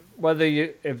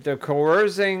if they're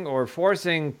coercing or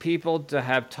forcing people to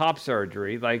have top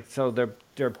surgery, like, so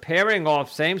they're pairing off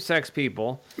same-sex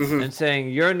people and saying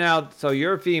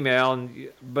you're female,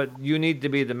 but you need to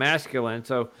be the masculine.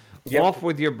 So Yep. off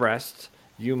with your breasts.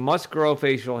 You must grow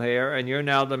facial hair, and you're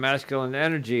now the masculine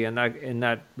energy in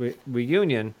that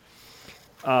reunion.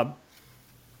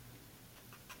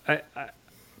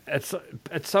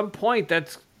 At some point,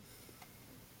 that's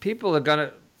people are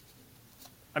gonna.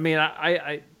 I mean,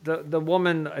 the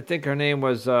woman, I think her name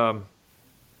was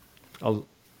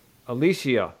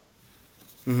Alicia,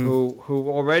 who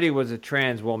already was a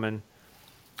trans woman.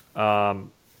 I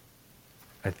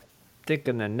think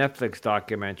in the Netflix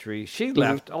documentary, she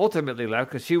ultimately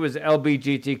left because she was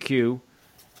LGBTQ,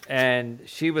 and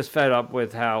she was fed up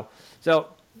with how. So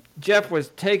Jeff was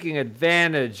taking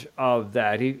advantage of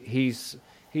that. He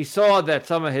saw that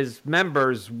some of his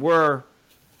members were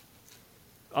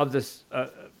of this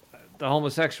the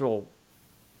homosexual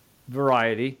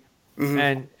variety,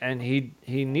 and he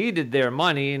needed their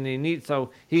money, and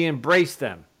so he embraced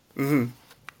them.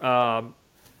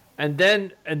 And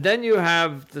then you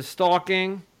have the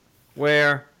stalking,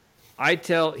 where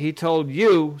he told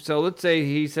you. So let's say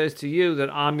he says to you that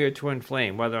I'm your twin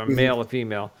flame, whether I'm male or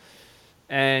female,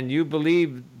 and you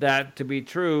believe that to be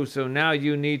true. So now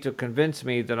you need to convince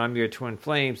me that I'm your twin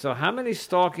flame. So how many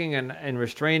stalking and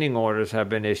restraining orders have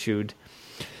been issued?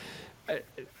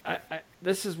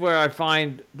 This is where I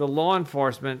find the law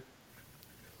enforcement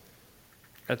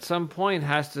at some point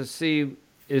has to see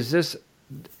this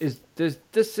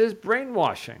is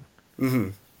brainwashing. Mm-hmm.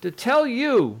 To tell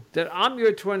you that I'm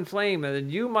your twin flame and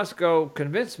that you must go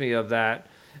convince me of that.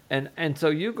 And so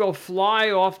you go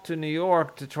fly off to New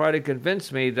York to try to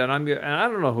convince me that I'm your, and I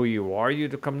don't know who you are. You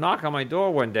to come knock on my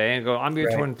door one day and go, I'm your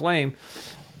Right. twin flame.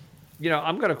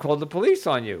 I'm going to call the police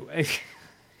on you.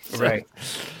 Right.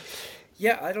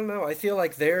 Yeah, I don't know. I feel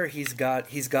like he's got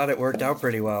it worked out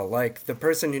pretty well. Like the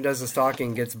person who does the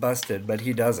stalking gets busted, but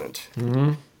he doesn't.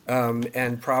 Mm-hmm.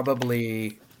 And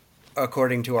probably,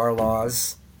 according to our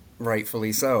laws,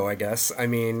 rightfully so, I guess. I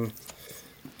mean,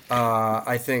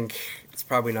 I think it's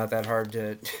probably not that hard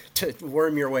to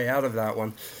worm your way out of that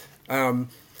one.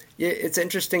 It's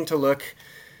interesting to look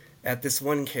at this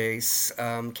one case.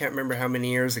 Can't remember how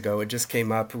many years ago. It just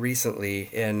came up recently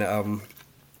in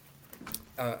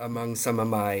among some of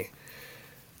my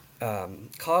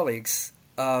colleagues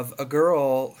of a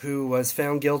girl who was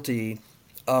found guilty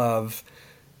of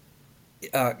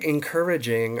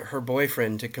encouraging her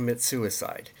boyfriend to commit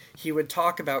suicide. He would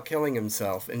talk about killing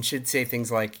himself, and she'd say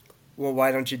things like, well,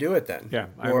 why don't you do it then? Yeah,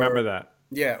 I remember that.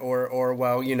 Yeah, or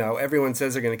well, everyone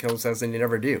says they're going to kill themselves and you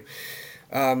never do.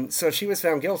 So she was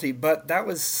found guilty, but that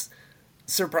was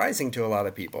surprising to a lot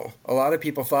of people. A lot of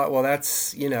people thought, well,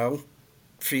 that's,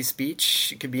 free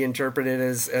speech. It could be interpreted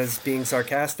as being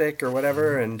sarcastic or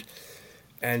whatever, and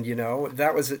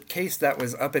that was a case that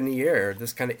was up in the air,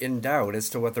 this kind of in doubt as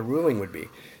to what the ruling would be.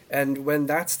 And when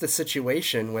that's the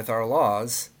situation with our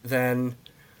laws, then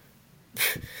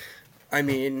I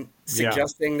mean,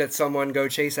 suggesting that someone go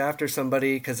chase after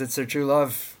somebody because it's their true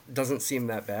love doesn't seem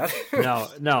that bad.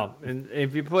 No. And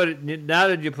if you put it, now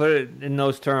that you put it in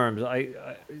those terms,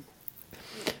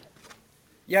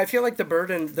 Yeah, I feel like the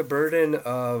burden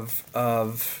of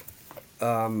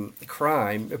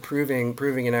crime,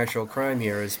 proving an actual crime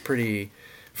here is pretty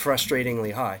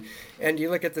frustratingly high. And you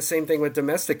look at the same thing with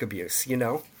domestic abuse.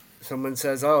 Someone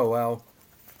says, "Oh well,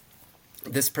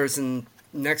 this person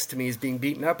next to me is being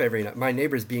beaten up every night. My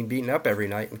neighbor's being beaten up every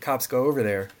night," and cops go over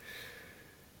there.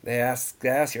 They ask,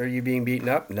 "Are you being beaten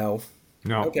up?" No.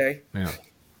 Okay. Yeah.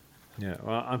 Yeah,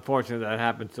 well, unfortunately, that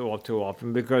happens all too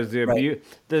often because Right.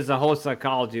 there's a whole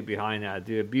psychology behind that.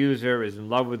 The abuser is in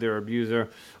love with their abuser,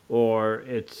 or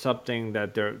it's something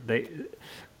that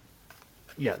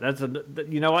Yeah,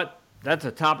 you know what? That's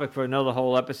a topic for another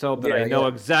whole episode, but Yeah, I know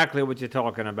yeah. exactly what you're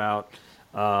talking about.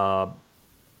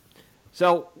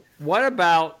 So, what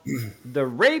about the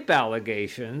rape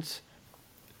allegations,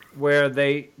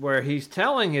 where he's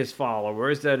telling his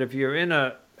followers that if you're in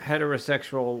a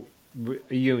heterosexual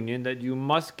union that you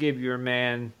must give your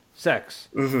man sex.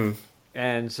 Mm-hmm.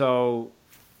 And so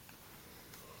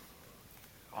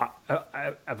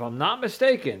if I'm not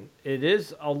mistaken, it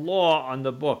is a law on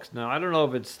the books. Now I don't know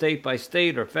if it's state by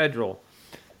state or federal,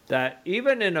 that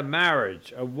even in a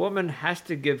marriage a woman has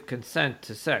to give consent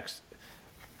to sex.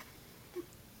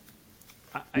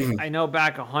 I know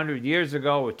back 100 years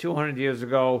ago or 200 years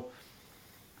ago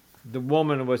the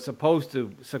woman was supposed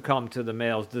to succumb to the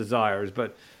male's desires,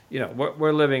 but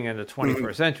we're living in the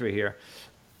 21st century here.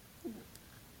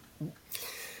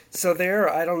 So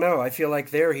I don't know. I feel like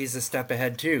he's a step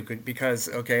ahead too, because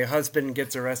okay, husband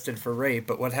gets arrested for rape,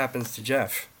 but what happens to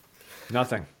Jeff?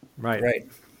 Nothing. Right.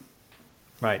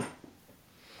 Right.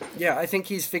 Yeah, I think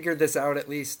he's figured this out at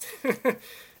least,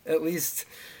 at least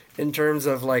in terms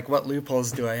of like what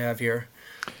loopholes do I have here.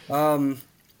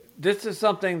 This is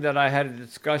something that I had a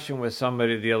discussion with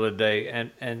somebody the other day,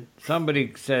 and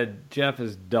somebody said Jeff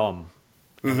is dumb.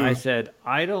 Mm-hmm. And I said,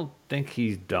 I don't think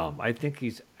he's dumb. I think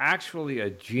he's actually a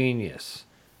genius,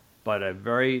 but a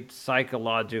very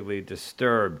psychologically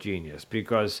disturbed genius,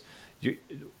 because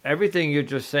everything you're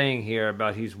just saying here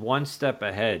about he's one step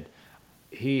ahead,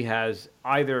 he has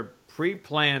either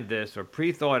pre-planned this or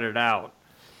pre-thought it out,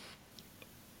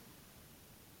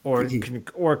 or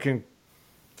can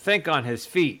think on his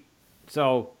feet.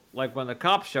 So, like when the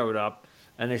cops showed up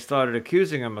and they started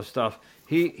accusing him of stuff,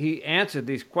 he answered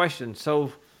these questions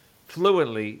so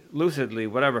fluently, lucidly,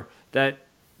 whatever, that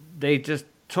they just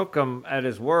took him at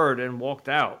his word and walked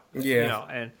out.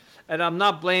 Yeah. And I'm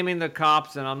not blaming the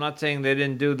cops, and I'm not saying they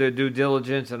didn't do their due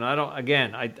diligence. And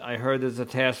I heard there's a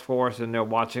task force and they're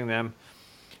watching them.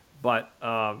 But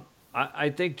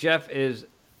I think Jeff is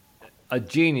a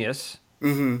genius.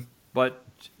 Mm-hmm. But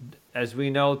as we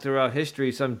know throughout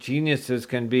history, some geniuses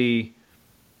can be,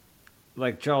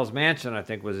 like Charles Manson, I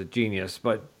think, was a genius,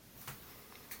 but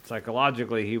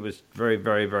psychologically he was very,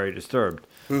 very, very disturbed.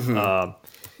 Mm-hmm.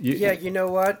 You know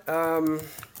what?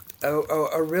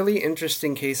 A really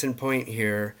interesting case in point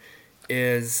here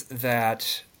is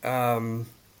that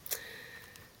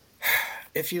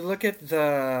if you look at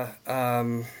the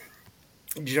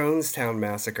Jonestown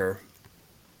Massacre,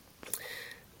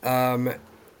 um,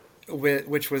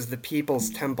 which was the People's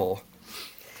Temple.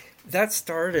 That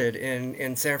started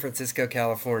in San Francisco,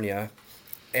 California,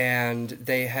 and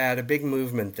they had a big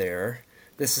movement there.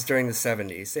 This is during the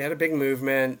 70s. They had a big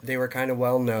movement. They were kind of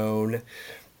well known.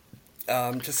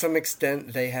 To some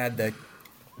extent, they had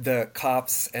the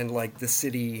cops and like the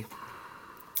city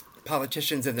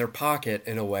politicians in their pocket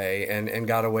in a way, and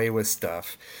got away with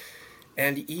stuff.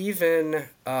 And even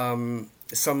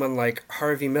someone like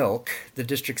Harvey Milk, the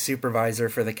district supervisor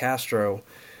for the Castro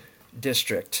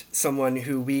district, someone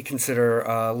who we consider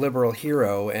a liberal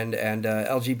hero and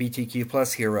LGBTQ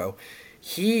plus hero,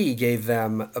 he gave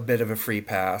them a bit of a free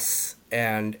pass,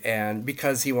 and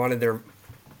because he wanted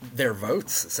their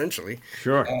votes essentially,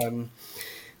 Sure.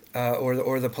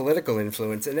 or the political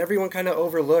influence, and everyone kind of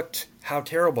overlooked how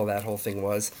terrible that whole thing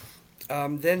was.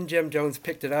 Then Jim Jones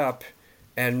picked it up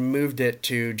and moved it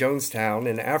to Jonestown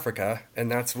in Africa, and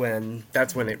that's when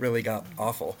it really got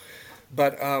awful.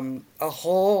 But a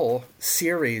whole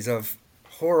series of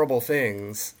horrible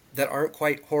things that aren't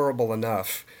quite horrible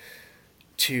enough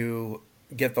to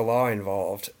get the law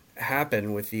involved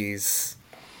happen with these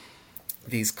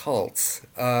cults.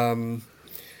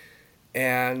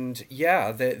 And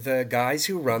yeah, the guys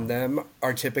who run them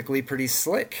are typically pretty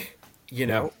slick. You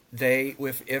know, Yeah. they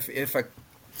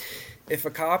if a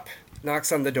cop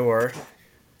knocks on the door,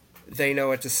 they know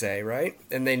what to say, right?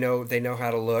 And they know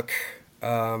how to look.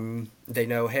 They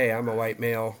know, hey, I'm a white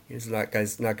male.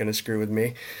 Guy's not going to screw with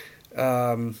me.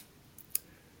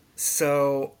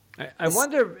 So I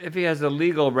wonder if he has a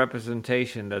legal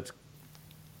representation that's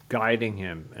guiding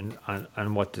him and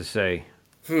on what to say.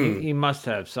 He must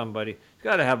have somebody. He's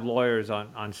got to have lawyers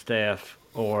on staff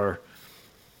or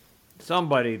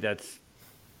somebody that's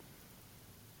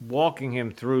walking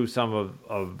him through some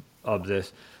of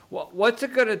this. What's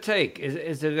it going to take?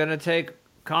 Is it going to take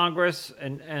Congress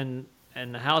and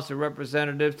the House of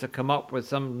Representatives to come up with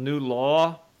some new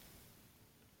law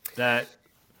that...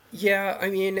 yeah, I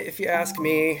mean, if you ask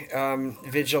me,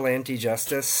 vigilante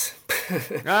justice.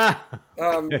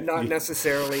 Not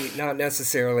necessarily,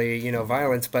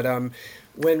 violence, but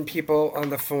when people on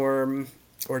the forum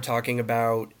were talking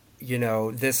about,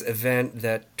 this event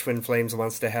that Twin Flames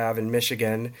wants to have in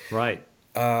Michigan, Right.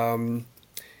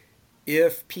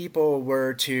 if people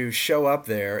were to show up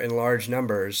there in large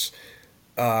numbers,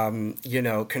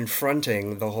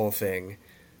 confronting the whole thing,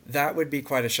 that would be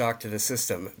quite a shock to the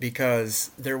system,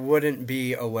 because there wouldn't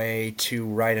be a way to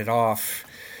write it off,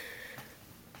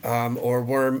 or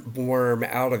worm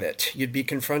out of it. You'd be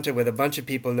confronted with a bunch of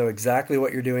people who know exactly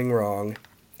what you're doing wrong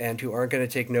and who aren't going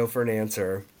to take no for an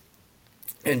answer.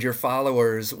 And your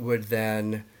followers would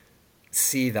then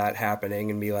see that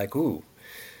happening and be like, ooh.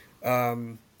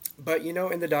 But,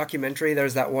 in the documentary,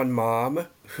 there's that one mom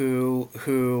who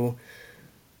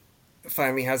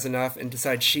finally has enough and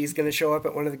decides she's going to show up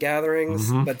at one of the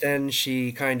gatherings, but then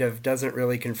she kind of doesn't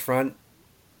really confront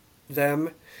them.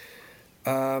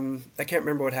 I can't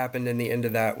remember what happened in the end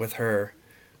of that with her,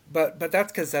 but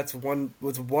that's because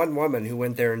was one woman who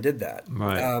went there and did that.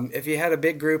 Right. If you had a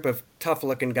big group of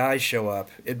tough-looking guys show up,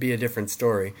 it'd be a different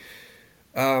story.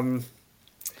 I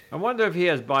wonder if he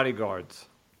has bodyguards.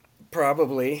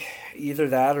 Probably either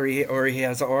that, or he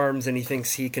has arms and he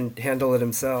thinks he can handle it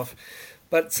himself.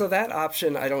 But so that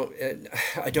option I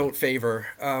don't favor.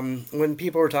 When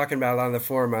people were talking about it on the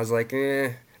forum, I was like,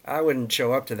 I wouldn't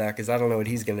show up to that because I don't know what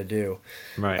he's going to do.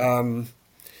 Right.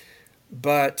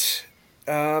 But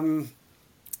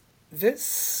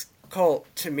this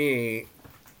cult, to me,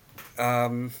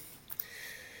 I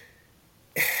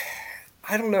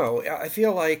don't know. I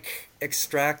feel like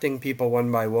extracting people one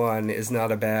by one is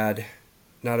not a bad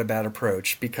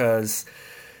approach, because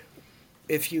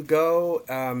if you go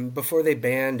before they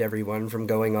banned everyone from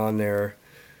going on their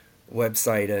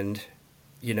website and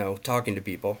talking to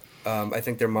people. I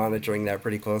think they're monitoring that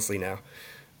pretty closely now.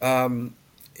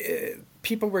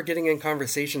 People were getting in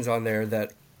conversations on there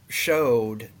that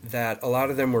showed that a lot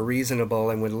of them were reasonable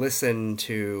and would listen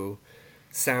to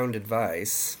sound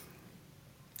advice,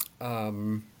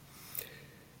 and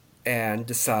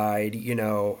decide,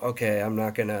 okay, I'm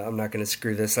not gonna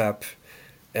screw this up,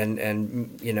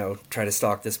 and try to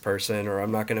stalk this person, or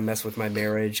I'm not gonna mess with my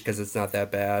marriage because it's not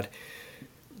that bad,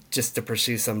 just to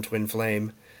pursue some twin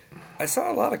flame. I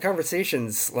saw a lot of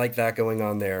conversations like that going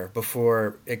on there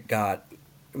before it got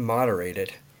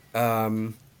moderated.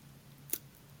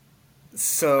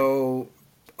 So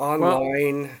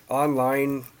online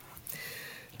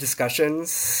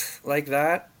discussions like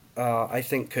that, I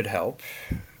think could help.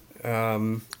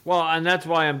 Well, and that's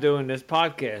why I'm doing this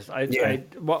podcast. Yeah.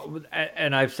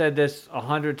 And I've said this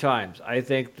 100 times. I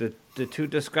think that the two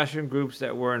discussion groups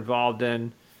that we're involved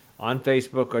in on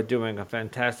Facebook are doing a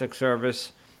fantastic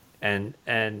service, and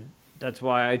that's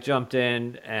why I jumped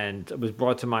in, and it was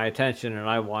brought to my attention, and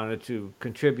I wanted to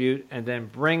contribute and then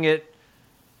bring it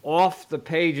off the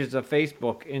pages of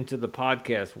Facebook into the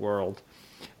podcast world.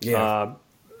 Yeah.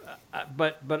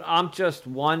 But I'm just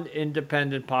one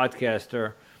independent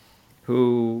podcaster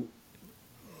who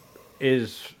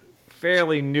is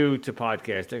fairly new to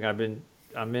podcasting.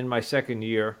 I'm in my second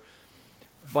year,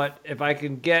 but if I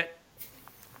can get,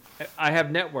 I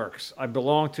have networks. I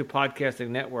belong to podcasting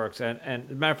networks, and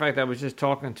as a matter of fact, I was just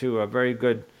talking to a very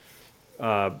good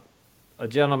a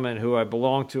gentleman who I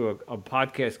belong to a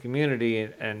podcast community,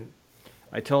 and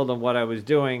I told him what I was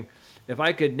doing. If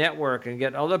I could network and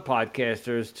get other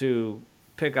podcasters to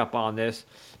pick up on this,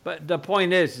 but the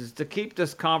point is to keep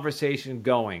this conversation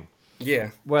going. Yeah.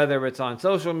 Whether it's on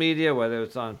social media, whether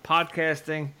it's on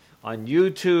podcasting, on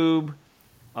YouTube.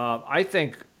 I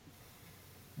think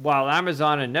while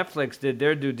Amazon and Netflix did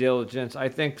their due diligence, I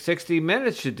think 60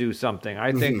 Minutes should do something.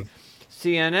 I think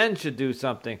CNN should do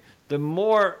something. The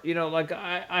more, like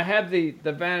I have the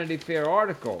Vanity Fair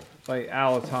article by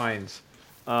Alice Hines,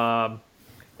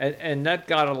 and that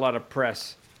got a lot of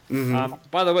press.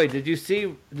 By the way, did you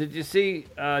see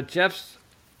Jeff's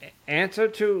answer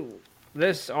to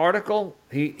this article?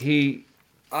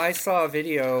 I saw a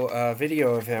video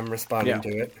of him responding to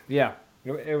it. Yeah,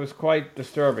 it was quite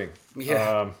disturbing.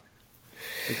 Yeah.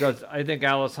 Because I think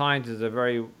Alice Hines is a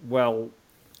very well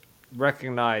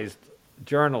recognized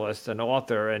journalist and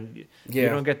author, and you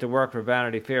don't get to work for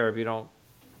Vanity Fair if you don't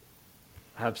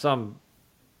have some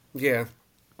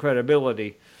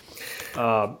credibility.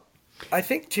 I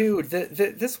think too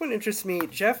this one interests me.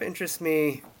 Jeff interests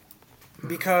me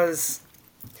because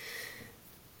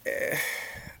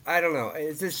I don't know.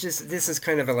 This is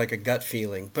kind of like a gut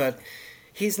feeling, but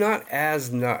he's not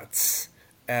as nuts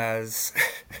as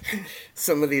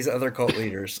some of these other cult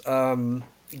leaders.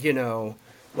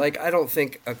 Like, I don't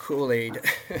think a Kool-Aid,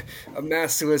 a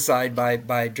mass suicide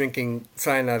by drinking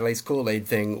cyanide-laced Kool-Aid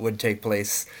thing would take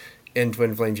place in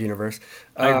Twin Flames universe.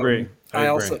 I agree.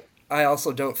 I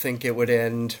also don't think it would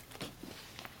end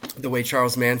the way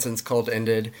Charles Manson's cult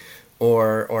ended,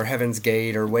 or Heaven's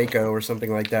Gate, or Waco, or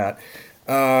something like that.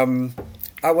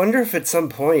 I wonder if at some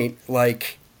point,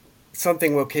 like,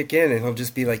 something will kick in and he'll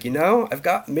just be like,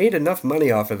 I've made enough money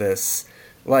off of this.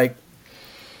 Like,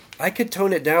 I could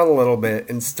tone it down a little bit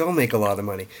and still make a lot of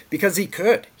money, because he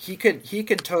could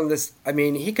tone this. I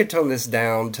mean, he could tone this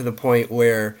down to the point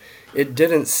where it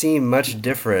didn't seem much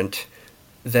different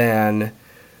than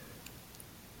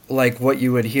like what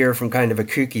you would hear from kind of a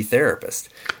kooky therapist.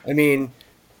 I mean,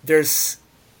 in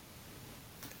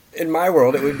my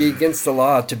world, it would be against the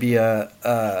law to be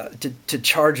to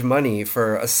charge money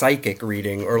for a psychic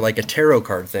reading or like a tarot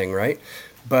card thing, right?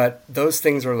 But those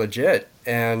things are legit,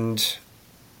 and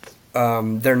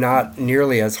they're not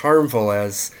nearly as harmful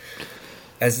as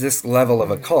this level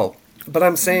of a cult. But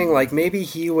I'm saying, like, maybe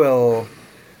he will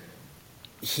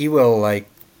like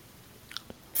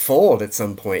fold at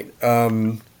some point,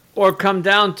 or come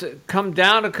down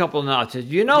a couple notches.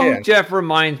 Who Jeff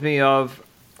reminds me of,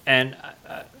 and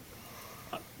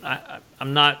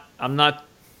I'm not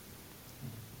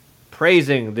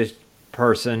praising this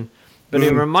person, but he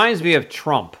reminds me of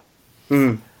Trump.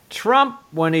 Trump,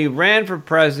 when he ran for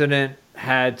president,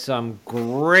 had some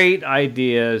great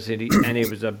ideas, and he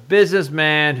was a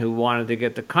businessman who wanted to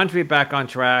get the country back on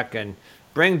track and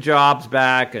bring jobs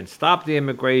back and stop the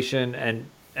immigration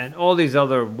and all these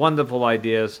other wonderful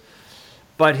ideas.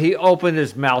 But he opened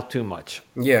his mouth too much.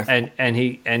 Yeah. And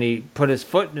he put his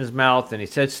foot in his mouth, and he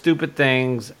said stupid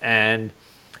things, and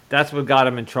that's what got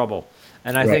him in trouble.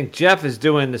 And I think Jeff is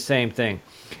doing the same thing.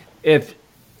 If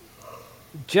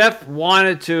Jeff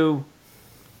wanted to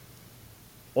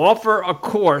offer a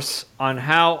course on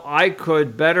how I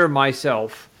could better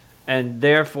myself and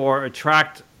therefore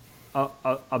attract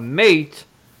a mate,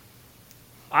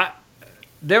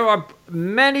 there are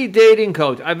many dating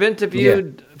coaches. I've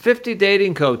interviewed 50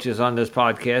 dating coaches on this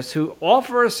podcast who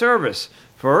offer a service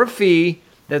for a fee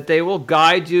that they will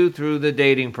guide you through the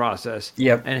dating process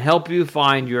and help you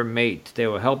find your mate. They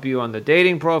will help you on the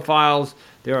dating profiles.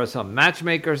 There are some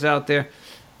matchmakers out there.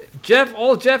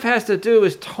 All Jeff has to do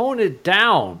is tone it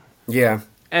down. Yeah.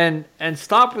 And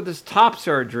stop with this top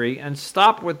surgery, and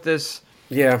stop with this.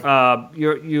 Yeah.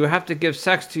 You have to give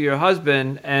sex to your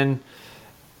husband, and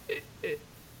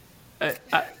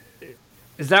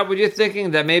is that what you're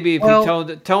thinking? That maybe if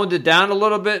you toned it down a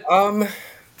little bit?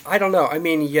 I don't know. I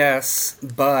mean, yes,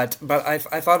 but I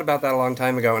thought about that a long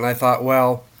time ago, and I thought,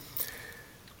 well,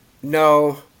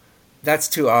 no, that's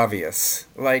too obvious.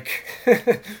 Like,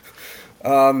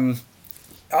 as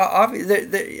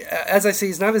I say,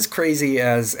 he's not as crazy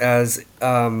as any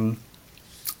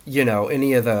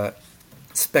of the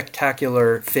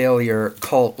spectacular failure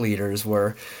cult leaders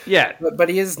were. Yeah. But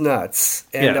he is nuts,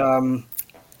 and Yeah.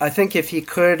 I think if he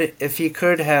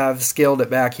could have scaled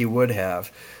it back, he would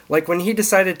have. Like when he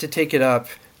decided to take it up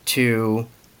to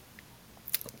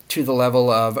the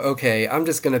level of, okay, I'm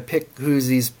just going to pick who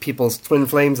these people's twin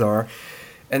flames are,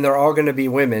 and they're all going to be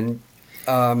women,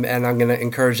 and I'm going to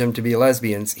encourage them to be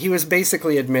lesbians. He was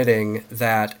basically admitting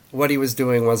that what he was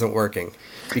doing wasn't working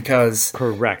because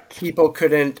Correct. people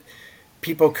couldn't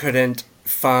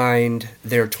find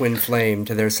their twin flame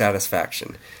to their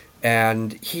satisfaction.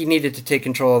 And he needed to take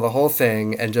control of the whole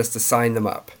thing and just assign them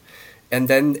up. And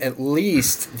then at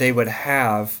least they would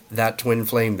have that twin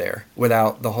flame there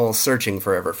without the whole searching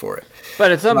forever for it.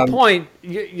 But at some point,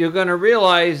 you're going to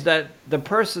realize that the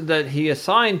person that he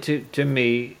assigned to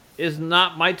me is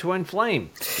not my twin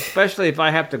flame, especially if I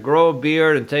have to grow a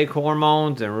beard and take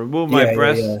hormones and remove my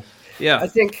breasts. Yeah. I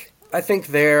think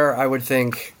there I would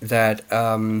think that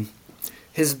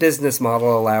his business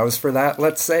model allows for that,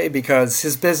 let's say, because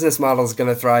his business model is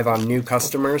going to thrive on new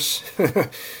customers,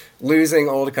 losing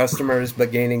old customers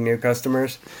but gaining new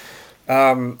customers.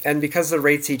 And because the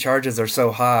rates he charges are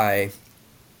so high,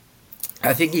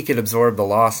 I think he could absorb the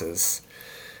losses.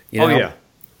 You know? Yeah.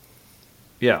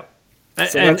 Yeah.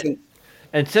 So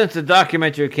And since the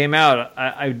documentary came out,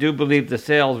 I do believe the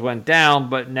sales went down,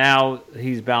 but now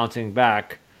he's bouncing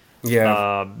back.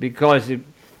 yeah. Because you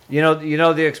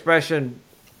know the expression,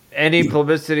 any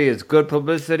publicity is good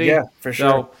publicity. Yeah, for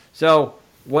sure. So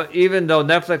what? Even though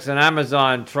Netflix and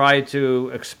Amazon tried to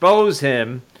expose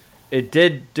him, it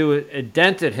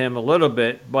dented him a little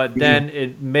bit, but then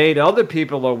it made other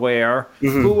people aware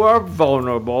who are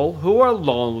vulnerable, who are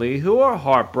lonely, who are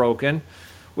heartbroken,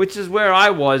 which is where I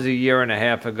was a year and a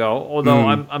half ago. Although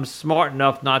I'm smart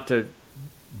enough not to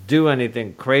do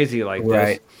anything crazy like this.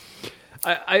 Right.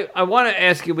 I want to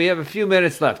ask you, we have a few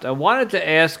minutes left. I wanted to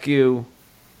ask you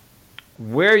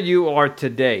where you are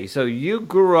today. So you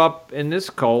grew up in this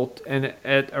cult, and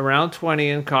at around 20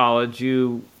 in college,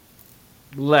 you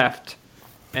left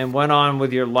and went on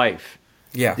with your life.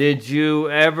 Yeah. Did you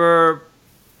ever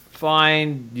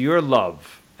find your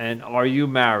love? And are you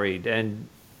married? And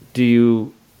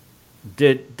did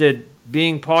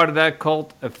being part of that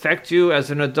cult affect you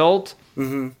as an adult?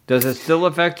 Mm-hmm. Does it still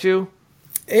affect you?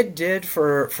 It did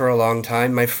for a long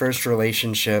time. My first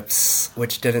relationships,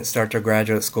 which didn't start till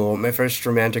graduate school, my first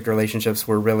romantic relationships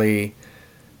were really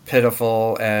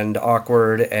pitiful and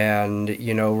awkward and,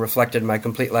 reflected my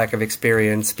complete lack of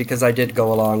experience because I did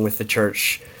go along with the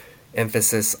church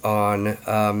emphasis on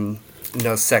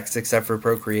no sex except for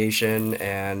procreation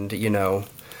and,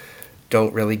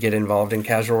 don't really get involved in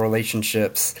casual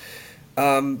relationships.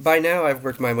 By now, I've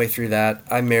worked my way through that.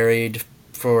 Been married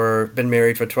for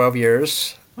 12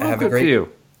 years. Oh, I have good for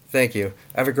you. Thank you.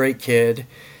 I have a great kid.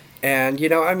 And,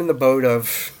 I'm in the boat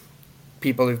of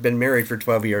people who've been married for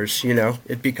 12 years,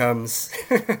 It becomes...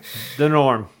 the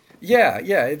norm. Yeah,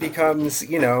 it becomes,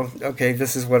 okay,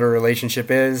 this is what a relationship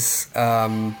is.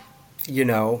 Whether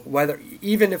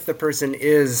even if the person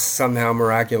is somehow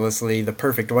miraculously the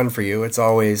perfect one for you, it's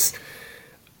always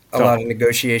a lot of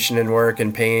negotiation and work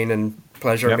and pain and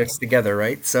pleasure mixed together,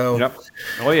 right? So, yep.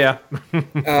 Oh yeah, I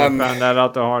found that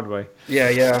out the hard way.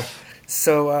 Yeah.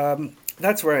 So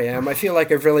that's where I am. I feel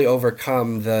like I've really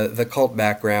overcome the cult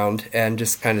background and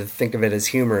just kind of think of it as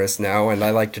humorous now, and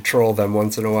I like to troll them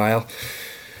once in a while.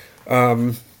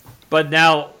 But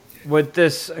now with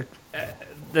this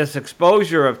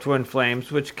exposure of Twin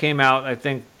Flames, which came out, I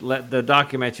think the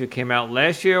documentary came out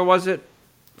last year, was it?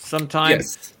 Sometime.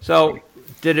 Yes. So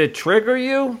did it trigger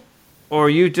you, or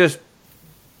you just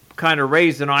kind of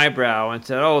raised an eyebrow and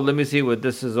said, "Oh, let me see what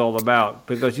this is all about"?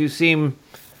 Because you seem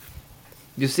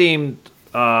you're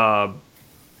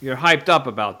hyped up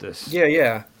about this.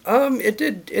 Yeah.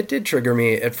 It did trigger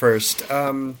me at first.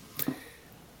 I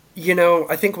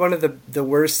think one of the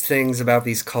worst things about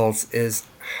these cults is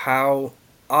how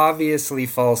obviously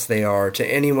false they are to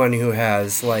anyone who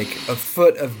has like a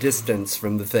foot of distance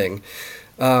from the thing.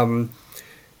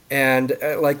 And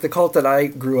like the cult that I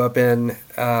grew up in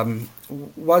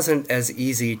wasn't as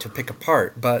easy to pick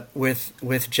apart. But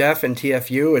with Jeff and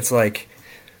TFU, it's like,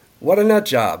 what a nut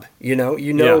job.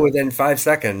 Within 5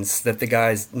 seconds that the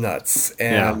guy's nuts.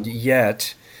 And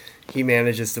yet he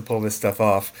manages to pull this stuff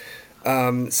off.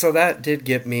 So that did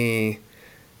get me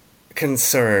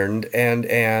concerned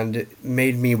and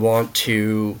made me want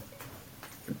to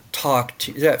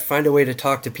find a way to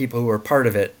talk to people who are part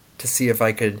of it to see if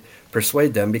I could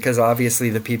persuade them, because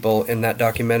obviously the people in that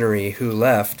documentary who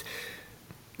left,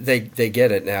 they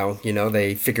get it now,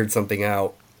 they figured something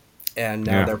out, and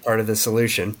now they're part of the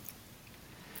solution.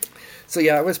 So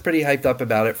yeah, I was pretty hyped up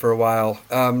about it for a while.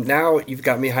 Now you've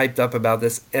got me hyped up about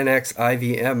this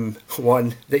NXIVM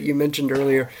one that you mentioned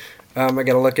earlier. I got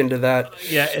to look into that.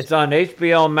 Yeah, it's on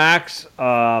HBO Max.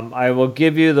 I will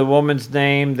give you the woman's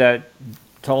name that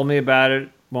told me about it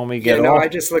when we get off. I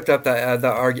just looked up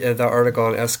the article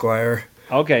on Esquire.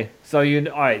 Okay, so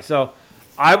all right. So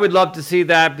I would love to see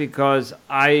that, because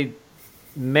I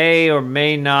may or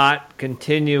may not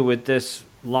continue with this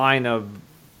line of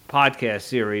podcast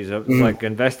series of like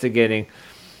investigating.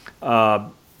 My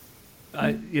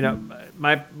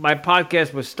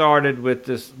podcast was started with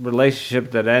this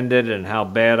relationship that ended and how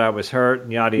bad I was hurt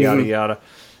and yada yada yada.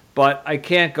 But I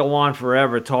can't go on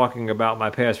forever talking about my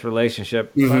past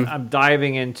relationship. But I'm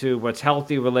diving into what's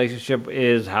healthy relationship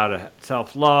is, how to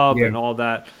self-love and all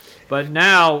that. But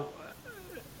now,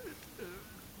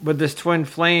 with this twin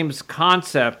flames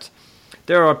concept,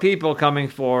 there are people coming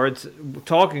forward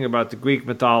talking about the Greek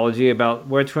mythology, about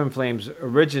where twin flames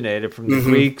originated from the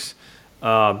Greeks.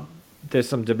 There's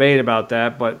some debate about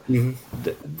that, but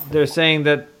they're saying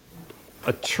that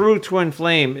a true twin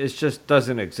flame just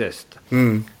doesn't exist.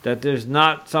 That there's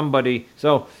not somebody.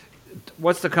 So,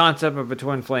 what's the concept of a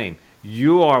twin flame?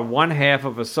 You are one half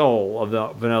of a soul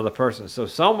of another person. So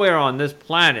somewhere on this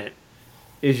planet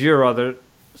is your other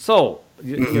soul,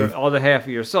 your other half of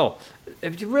your soul.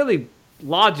 If you really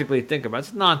logically think about it,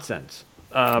 it's nonsense.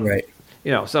 Right.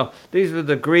 So these were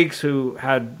the Greeks who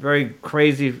had very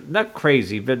crazy, not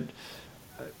crazy, but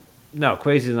no,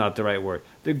 crazy is not the right word.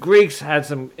 The Greeks had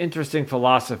some interesting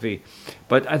philosophy,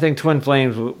 but I think twin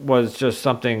flames was just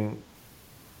something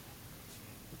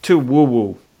too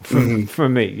woo-woo for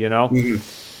me,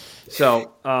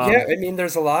 So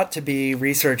there's a lot to be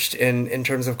researched in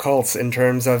terms of cults, in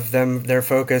terms of their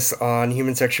focus on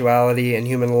human sexuality and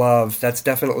human love. That's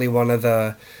definitely one of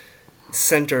the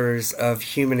centers of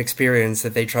human experience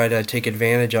that they try to take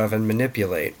advantage of and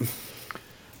manipulate.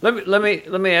 Let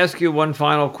me ask you one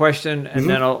final question, and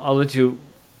then I'll let you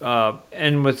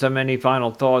end with some any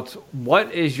final thoughts.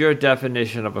 What is your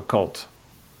definition of a cult?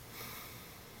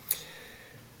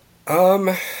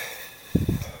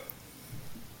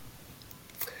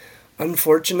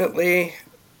 Unfortunately,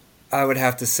 I would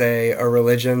have to say a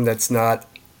religion that's not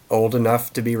old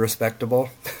enough to be respectable,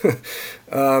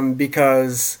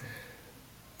 because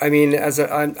I'm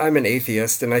an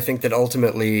atheist, and I think that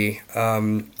ultimately,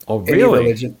 really? Any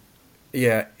religion,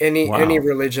 any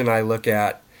religion I look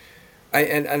at,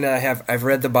 I've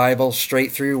read the Bible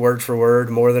straight through, word for word,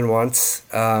 more than once,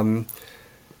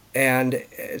 and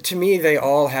to me, they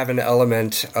all have an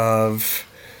element of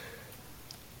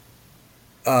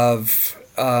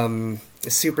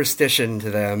superstition to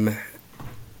them.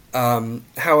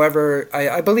 However,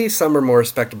 I believe some are more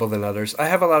respectable than others. I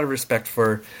have a lot of respect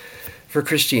for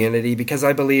Christianity, because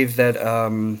I believe that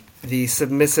the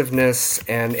submissiveness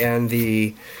and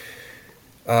the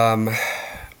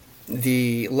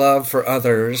love for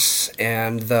others,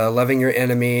 and the loving your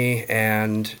enemy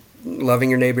and loving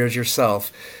your neighbor as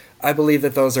yourself, I believe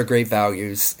that those are great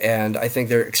values, and I think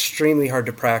they're extremely hard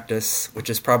to practice, which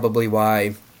is probably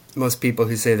why most people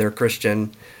who say they're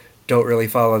Christian don't really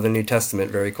follow the New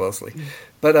Testament very closely.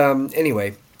 But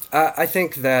anyway, I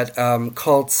think that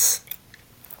cults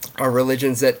are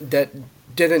religions that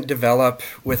didn't develop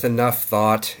with enough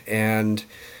thought and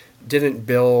didn't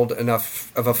build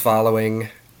enough of a following,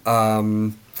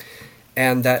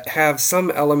 and that have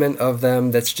some element of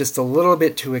them that's just a little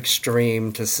bit too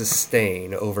extreme to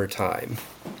sustain over time.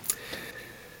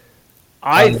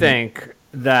 I think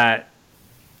that,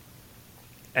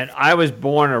 and I was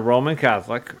born a Roman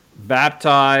Catholic,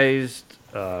 baptized,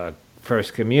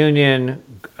 First Communion,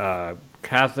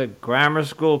 Catholic grammar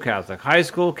school, Catholic high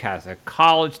school, Catholic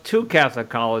college, 2 Catholic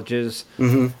colleges.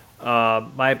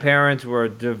 My parents were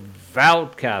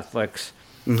devout Catholics.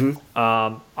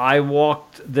 I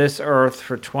walked this earth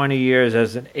for 20 years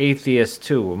as an atheist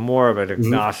too, more of an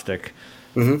agnostic.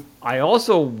 I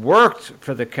also worked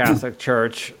for the Catholic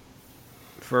Church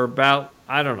for about,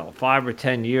 5 or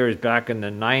 10 years back in the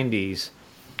 90s,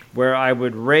 where I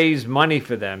would raise money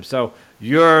for them. So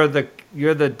you're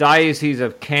the Diocese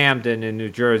of Camden in New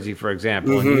Jersey, for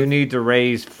example, and you need to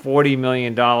raise $40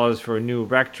 million for a new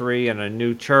rectory and a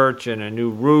new church and a new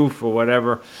roof or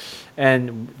whatever.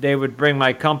 And they would bring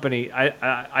my company.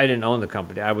 I didn't own the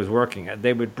company. I was working at.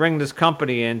 They would bring this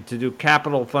company in to do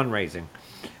capital fundraising,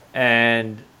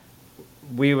 and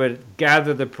we would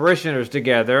gather the parishioners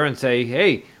together and say,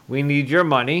 hey, we need your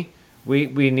money. We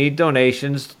need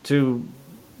donations to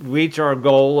reach our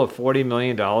goal of $40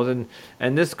 million.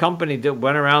 And this company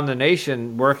went around the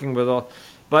nation working with all,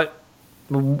 but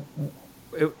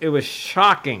it was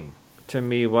shocking to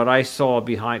me what I saw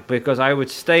behind, because I would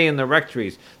stay in the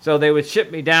rectories. So they would ship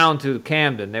me down to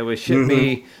Camden. They would ship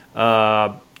me,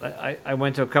 I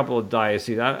went to a couple of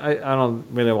dioceses. I don't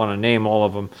really want to name all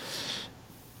of them.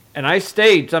 And I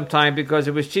stayed sometime because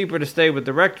it was cheaper to stay with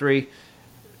the rectory.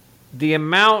 The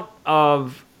amount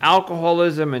of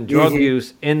alcoholism and drug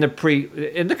use in the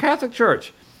Catholic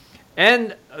Church,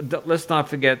 and let's not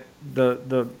forget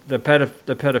the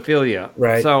pedophilia.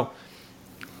 Right. So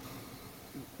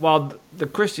while the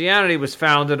Christianity was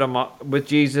founded with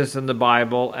Jesus and the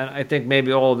Bible, and I think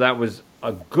maybe all of that was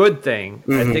a good thing,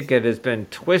 I think it has been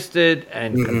twisted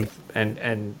and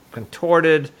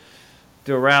contorted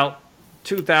throughout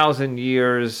 2,000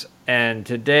 years, and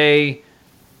today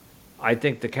I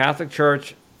think the Catholic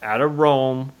Church out of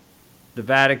Rome, the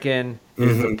Vatican,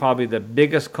 is probably the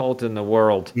biggest cult in the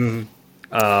world.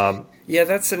 Yeah,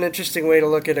 that's an interesting way to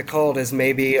look at a cult, is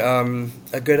maybe a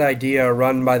good idea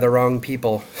run by the wrong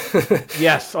people.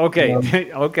 Yes,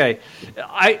 okay, okay.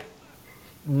 I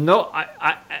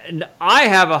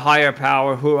have a higher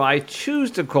power who I choose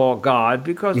to call God,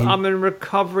 because I'm in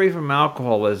recovery from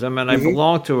alcoholism, and I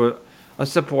belong to a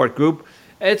support group.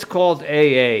 It's called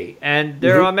AA, and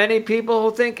there are many people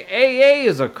who think AA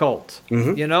is a cult,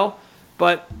 you know,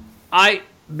 but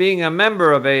being a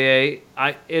member of AA,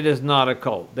 it is not a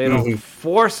cult. They don't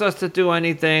force us to do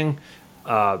anything.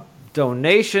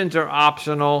 Donations are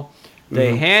optional.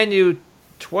 They hand you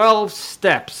 12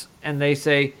 steps, and they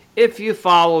say, if you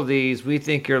follow these, we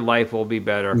think your life will be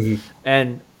better.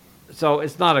 And so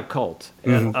it's not a cult.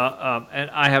 And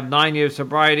I have 9 years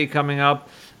sobriety coming up,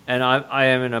 and I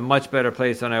am in a much better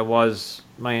place than I was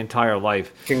my entire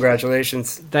life.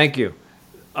 Congratulations. Thank you.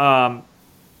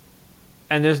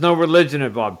 And there's no religion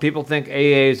involved. People think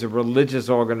AA is a religious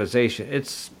organization.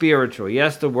 It's spiritual.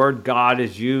 Yes, the word God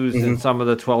is used in some of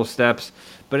the 12 steps,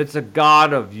 but it's a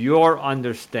God of your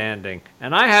understanding.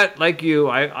 And I had, like you,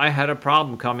 I had a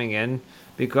problem coming in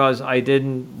because I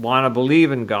didn't want to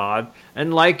believe in God.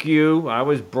 And like you, I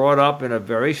was brought up in a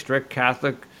very strict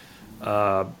Catholic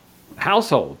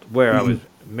household where I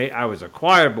was a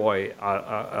choir boy,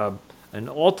 an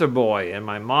altar boy, and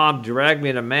my mom dragged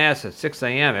me to Mass at 6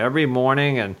 a.m. every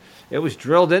morning, and it was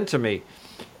drilled into me.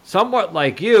 Somewhat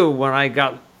like you, when I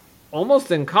got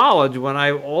almost in college, when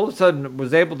I all of a sudden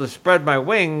was able to spread my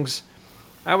wings,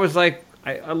 I was like,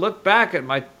 I looked back at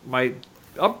my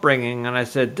upbringing, and I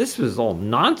said, this was all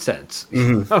nonsense.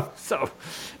 So,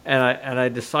 and I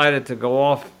decided to go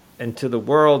off into the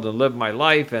world and live my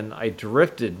life, and I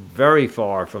drifted very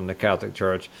far from the Catholic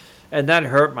Church, and that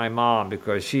hurt my mom,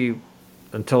 because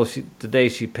the day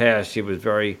she passed, she was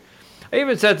very. I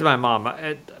even said to my mom,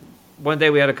 one day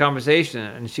we had a conversation,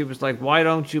 and she was like, "Why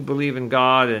don't you believe in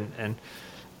God?" And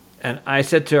I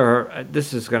said to her,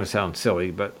 this is going to sound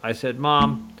silly, but I said,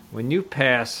 "Mom, when you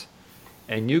pass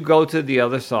and you go to the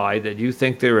other side that you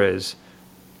think there is,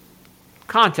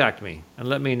 contact me and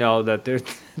let me know that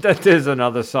there's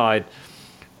another side."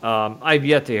 I've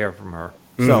yet to hear from her.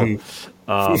 So,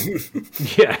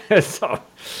 yeah. So,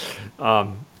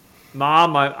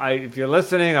 Mom, if you're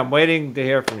listening, I'm waiting to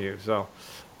hear from you. So,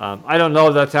 I don't know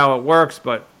if that's how it works,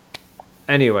 but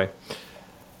anyway.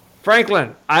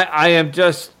 Franklin, I am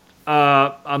just,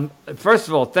 first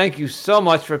of all, thank you so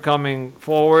much for coming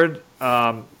forward.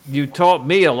 You taught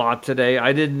me a lot today.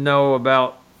 I didn't know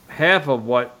about half of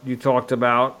what you talked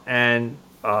about, and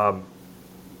I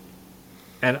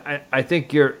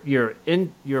think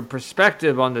your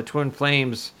perspective on the Twin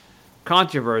Flames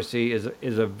controversy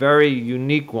is a very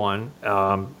unique one,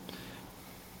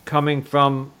 coming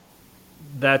from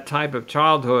that type of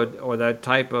childhood, or that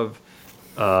type of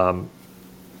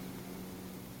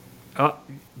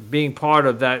being part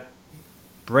of that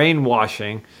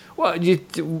brainwashing. Well,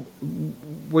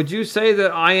 would you say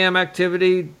that I Am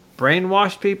activity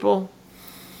brainwashed people?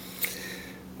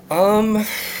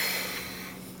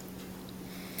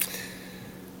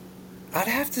 I'd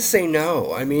have to say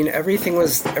no. I mean, everything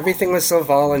was so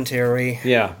voluntary.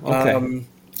 Yeah. Okay.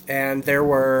 And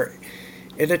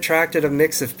it attracted a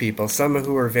mix of people. Some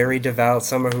who were very devout,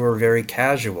 some who were very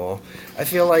casual. I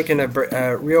feel like in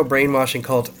a real brainwashing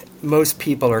cult, most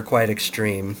people are quite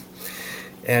extreme.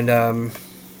 And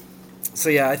so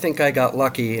yeah, I think I got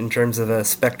lucky in terms of a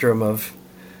spectrum of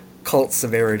cult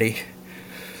severity.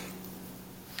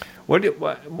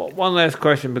 One last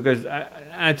question, because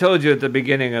I told you at the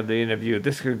beginning of the interview,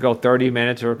 this could go 30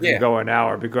 minutes or it could go an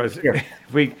hour, because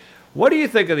What do you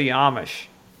think of the Amish?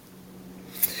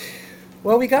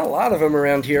 Well, we got a lot of them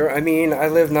around here. I mean, I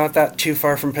live not that too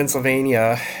far from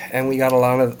Pennsylvania, and we got a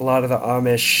lot of the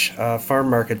Amish farm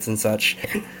markets and such.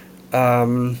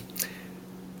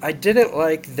 I didn't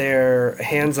like their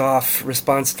hands-off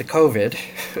response to COVID,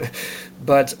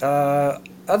 but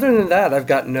other than that, I've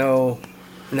got no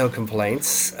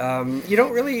complaints. You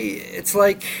don't really. It's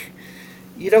like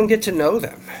you don't get to know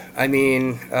them. I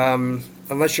mean,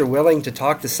 unless you're willing to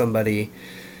talk to somebody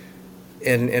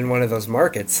in one of those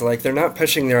markets, like they're not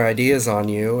pushing their ideas on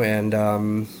you, and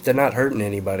they're not hurting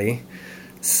anybody.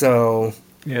 So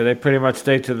yeah, they pretty much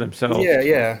stay to themselves.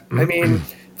 Yeah. I mean,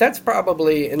 that's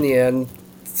probably in the end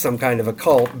some kind of a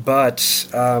cult, but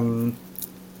it's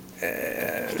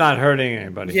not hurting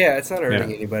anybody. Yeah, it's not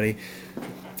hurting anybody.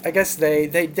 I guess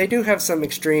they do have some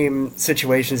extreme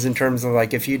situations in terms of,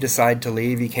 like, if you decide to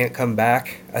leave, you can't come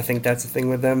back. I think that's the thing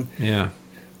with them. Yeah.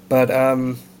 But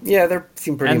yeah, they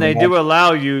seem pretty. And they do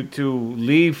allow you to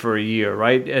leave for a year,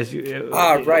 right?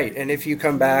 Right. And if you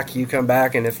come back, you come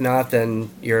back, and if not, then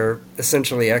you're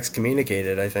essentially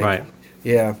excommunicated, I think. Right.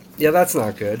 Yeah, that's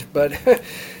not good. But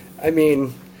I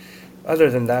mean,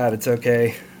 other than that, it's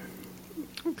okay.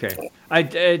 Okay. I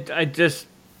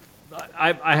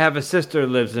have a sister who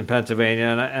lives in Pennsylvania,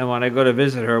 and when I go to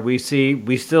visit her, we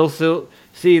still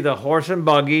see the horse and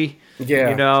buggy.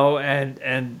 Yeah. You know,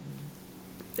 and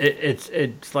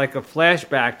it's like a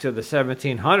flashback to the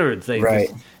 1700s.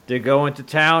 They go into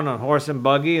town on horse and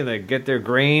buggy, and they get their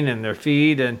grain and their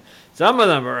feed, and some of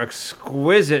them are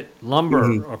exquisite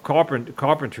lumber or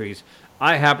carpentries.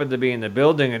 I happen to be in the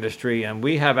building industry, and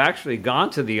we have actually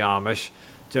gone to the Amish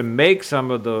to make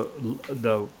some of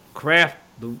the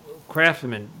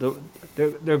craftsmen.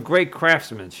 They're great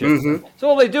craftsmanship. So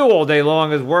all they do all day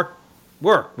long is work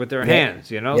with their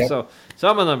hands, you know. Yep. So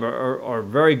some of them are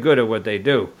very good at what they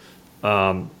do.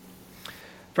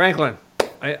 Franklin,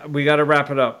 we got to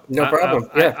wrap it up. No problem.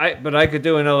 But I could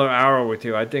do another hour with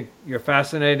you. I think you're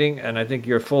fascinating, and I think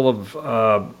you're full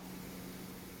of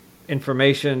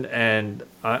information. And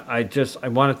I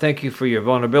want to thank you for your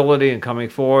vulnerability and coming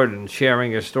forward and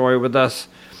sharing your story with us.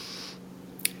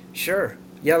 Sure.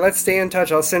 Yeah, let's stay in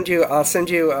touch. I'll send you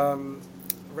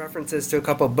references to a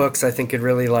couple of books I think you'd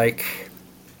really like.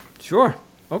 Sure.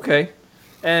 Okay.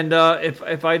 And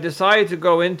if I decide to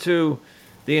go into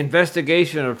the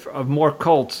investigation of more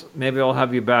cults, maybe I'll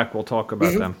have you back. We'll talk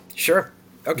about them. Sure.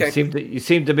 Okay. You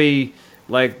seem to be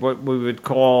like what we would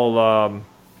call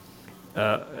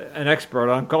an expert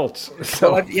on cults.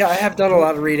 So. Well, I have done a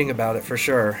lot of reading about it for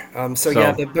sure.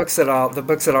 Yeah, the books that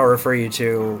I'll refer you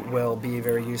to will be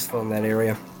very useful in that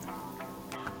area.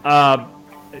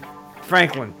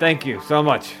 Franklin, thank you so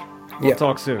much. We'll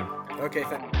talk soon. Okay,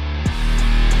 thanks.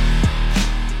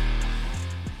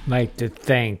 I'd like to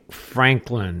thank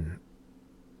Franklin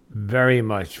very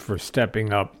much for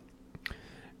stepping up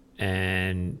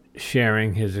and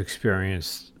sharing his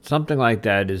experience. Something like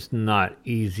that is not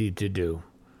easy to do.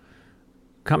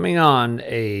 Coming on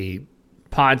a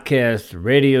podcast,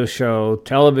 radio show,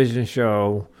 television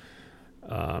show,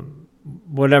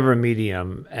 whatever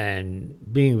medium, and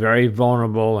being very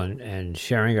vulnerable and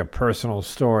sharing a personal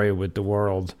story with the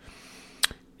world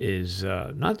is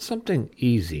not something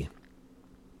easy.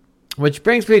 Which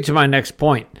brings me to my next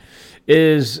point,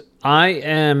 is I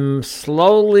am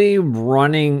slowly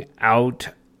running out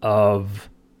of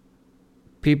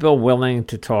people willing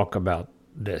to talk about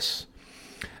this.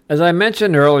 As I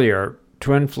mentioned earlier,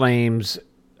 Twin Flames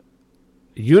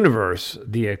Universe,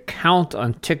 the account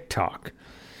on TikTok,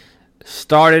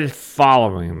 started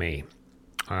following me.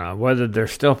 Whether they're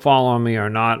still following me or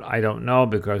not, I don't know,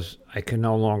 because I can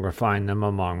no longer find them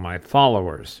among my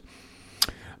followers.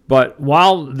 But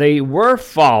while they were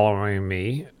following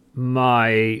me,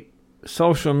 my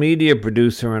social media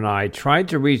producer and I tried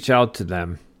to reach out to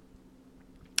them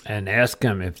and ask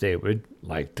them if they would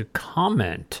like to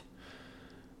comment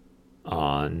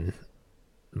on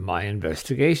my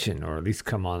investigation, or at least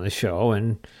come on the show.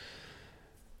 And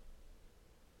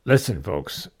listen,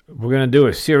 folks, we're going to do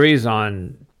a series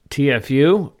on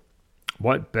TFU.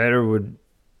 What better would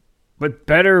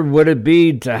it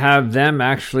be to have them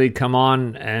actually come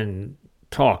on and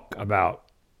talk about?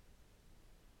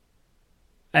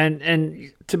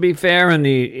 And to be fair,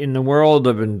 in the world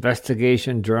of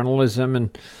investigation journalism,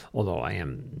 and although I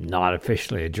am not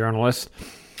officially a journalist,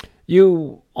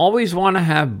 you always want to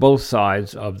have both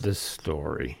sides of the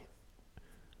story.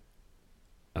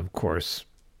 Of course,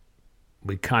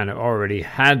 we kind of already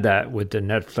had that with the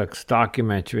Netflix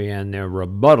documentary and their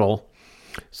rebuttal.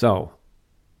 So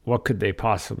what could they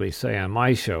possibly say on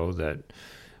my show that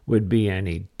would be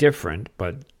any different?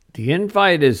 But the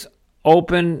invite is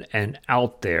open and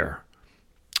out there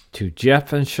to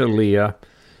Jeff and Shalia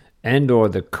and or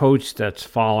the coach that's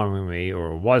following me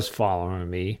or was following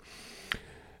me.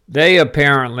 They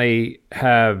apparently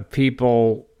have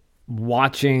people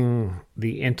watching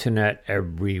the internet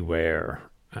everywhere.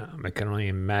 I can only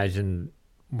imagine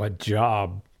what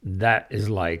job that is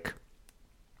like.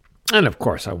 And of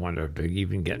course, I wonder if they're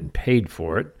even getting paid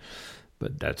for it.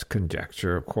 But that's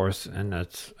conjecture, of course, and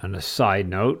that's on a side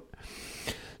note.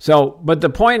 So, but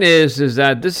the point is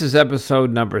that this is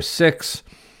episode number 6.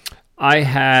 I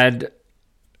had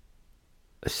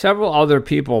several other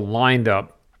people lined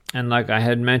up, and like I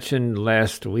had mentioned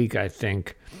last week, I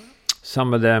think,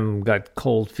 some of them got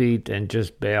cold feet and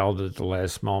just bailed at the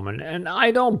last moment, and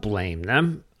I don't blame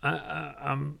them.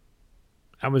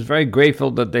 I was very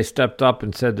grateful that they stepped up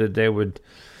and said that they would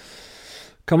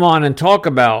come on and talk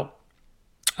about.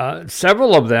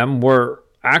 Several of them were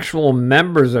actual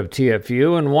members of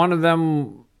TFU, and one of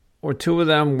them or two of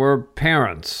them were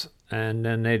parents, and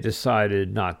then they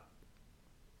decided not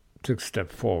to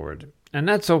step forward, and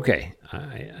that's okay.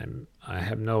 I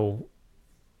have no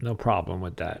problem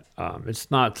with that.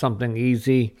 It's not something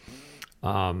easy.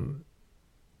 The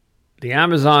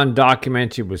Amazon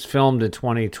documentary was filmed in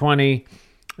 2020,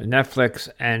 Netflix,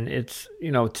 and it's,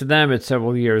 to them it's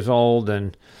several years old,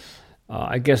 and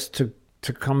I guess to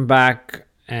come back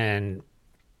and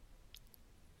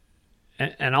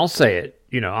I'll say it,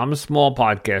 I'm a small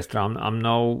podcaster.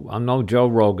 I'm no Joe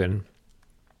Rogan.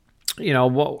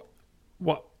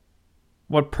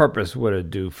 What purpose would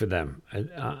it do for them?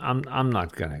 I'm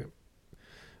not gonna,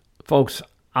 folks.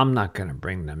 I'm not gonna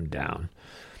bring them down.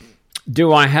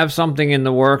 Do I have something in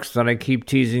the works that I keep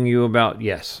teasing you about?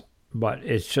 Yes, but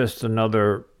it's just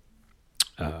another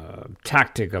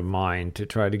tactic of mine to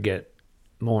try to get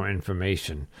more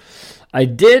information. I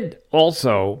did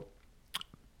also,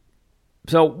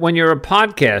 so when you're a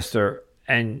podcaster,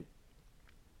 and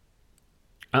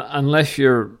unless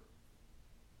you're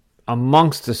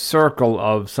amongst the circle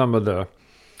of some of the,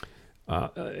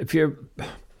 let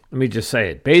me just say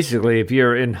it, basically, if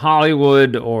you're in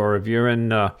Hollywood or if you're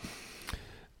in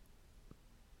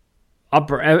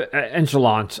upper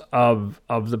echelons of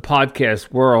the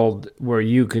podcast world where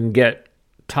you can get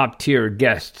top tier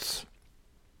guests,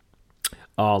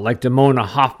 like Damona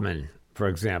Hoffman, for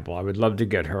example. I would love to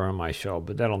get her on my show,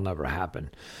 but that'll never happen.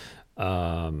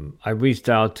 I reached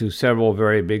out to several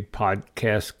very big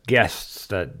podcast guests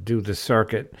that do the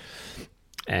circuit,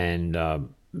 and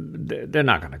they're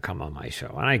not going to come on my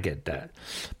show, and I get that.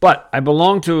 But I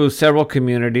belong to several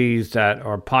communities that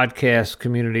are podcast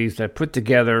communities that put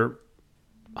together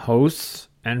hosts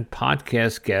and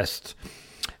podcast guests,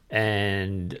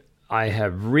 and I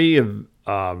have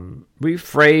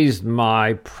rephrased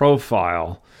my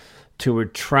profile to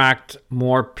attract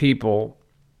more people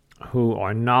who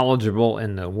are knowledgeable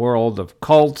in the world of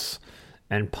cults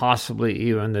and possibly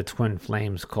even the Twin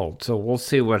Flames cult. So we'll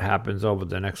see what happens over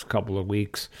the next couple of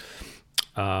weeks.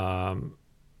 And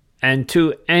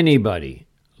to anybody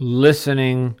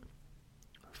listening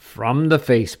from the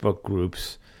Facebook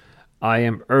groups, I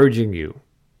am urging you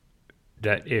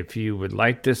that if you would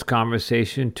like this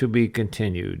conversation to be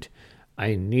continued,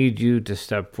 I need you to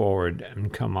step forward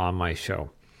and come on my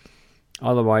show.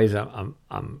 Otherwise, I'm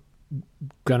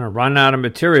going to run out of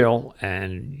material,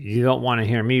 and you don't want to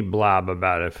hear me blab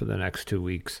about it for the next 2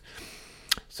 weeks.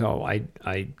 So I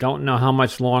don't know how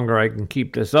much longer I can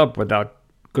keep this up without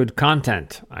good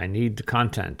content. I need the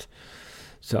content.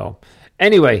 So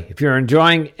anyway, if you're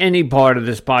enjoying any part of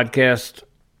this podcast,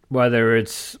 whether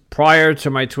it's prior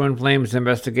to my Twin Flames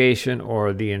investigation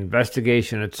or the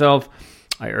investigation itself,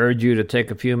 I urge you to take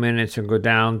a few minutes and go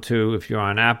down to, if you're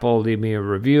on Apple, leave me a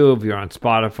review. If you're on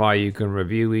Spotify, you can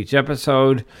review each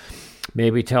episode.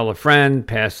 Maybe tell a friend,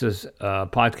 pass this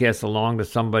podcast along to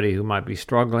somebody who might be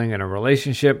struggling in a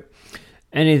relationship.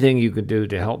 Anything you could do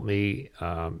to help me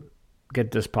get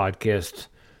this podcast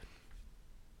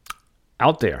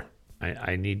out there.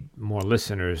 I need more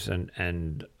listeners,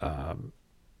 and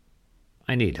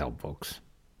I need help, folks.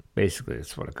 Basically,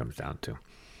 that's what it comes down to.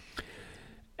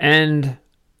 And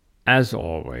as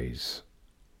always,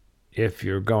 if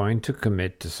you're going to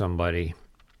commit to somebody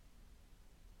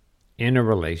in a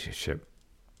relationship,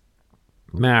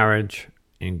 marriage,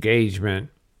 engagement,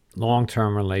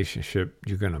 long-term relationship,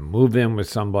 you're going to move in with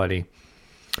somebody,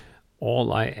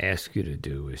 all I ask you to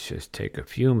do is just take a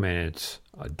few minutes,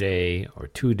 a day or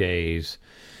 2 days,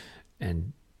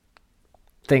 and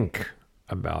think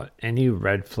about any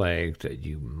red flags that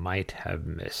you might have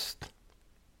missed.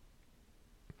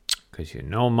 Because you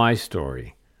know my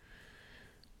story.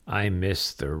 I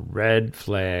miss the red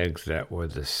flags that were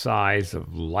the size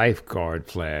of lifeguard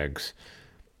flags.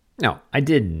 No, I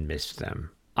didn't miss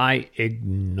them. I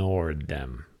ignored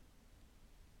them.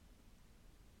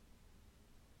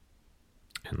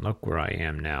 And look where I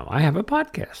am now. I have a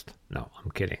podcast. No,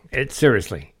 I'm kidding.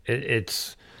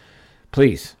 It's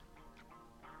please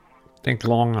think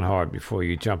long and hard before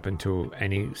you jump into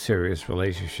any serious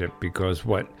relationship, because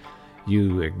what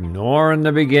you ignore in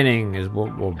the beginning is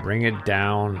what will bring it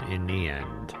down in the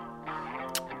end.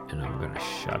 And I'm going to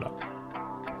shut up.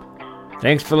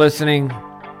 Thanks for listening,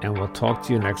 and we'll talk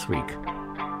to you next week.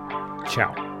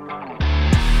 Ciao.